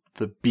and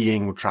the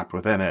being trapped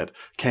within it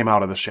came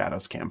out of the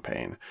Shadows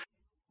campaign.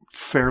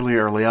 Fairly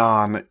early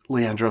on,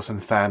 Leandros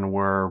and Then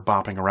were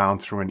bopping around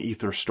through an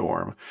ether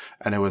storm,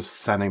 and it was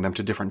sending them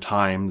to different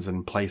times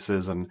and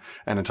places and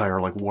entire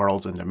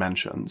worlds and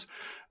dimensions.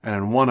 And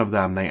in one of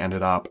them, they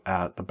ended up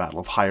at the Battle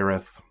of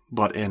Hyrith,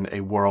 but in a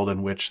world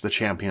in which the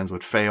champions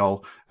would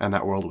fail, and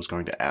that world was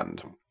going to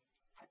end.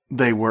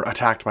 They were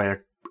attacked by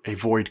a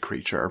void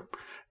creature,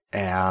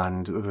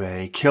 and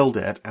they killed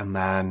it, and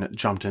then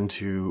jumped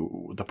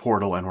into the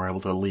portal and were able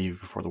to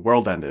leave before the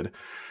world ended.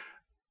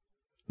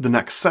 The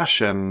next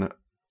session,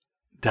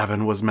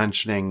 Devin was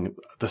mentioning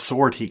the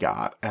sword he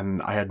got,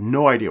 and I had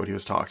no idea what he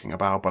was talking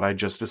about, but I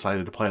just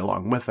decided to play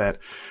along with it,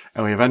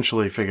 and we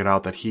eventually figured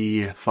out that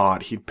he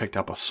thought he'd picked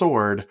up a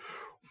sword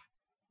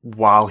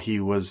while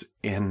he was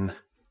in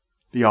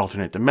the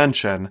alternate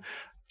dimension,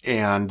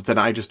 and then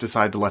I just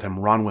decided to let him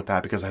run with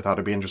that because I thought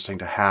it'd be interesting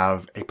to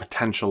have a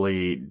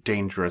potentially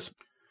dangerous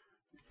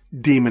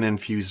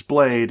demon-infused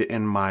blade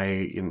in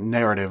my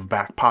narrative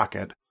back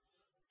pocket,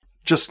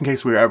 just in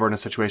case we were ever in a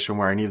situation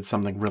where I needed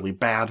something really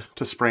bad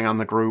to spring on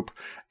the group,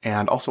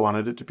 and also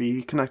wanted it to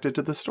be connected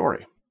to the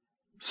story.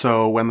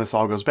 So when this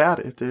all goes bad,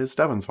 it is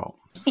Devin's fault.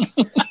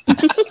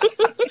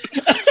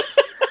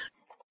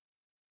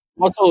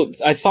 Also,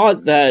 I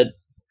thought that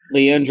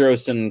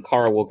Leandros and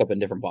Kara woke up in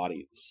different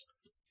bodies.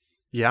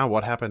 Yeah,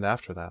 what happened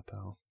after that,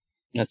 though?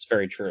 That's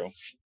very true.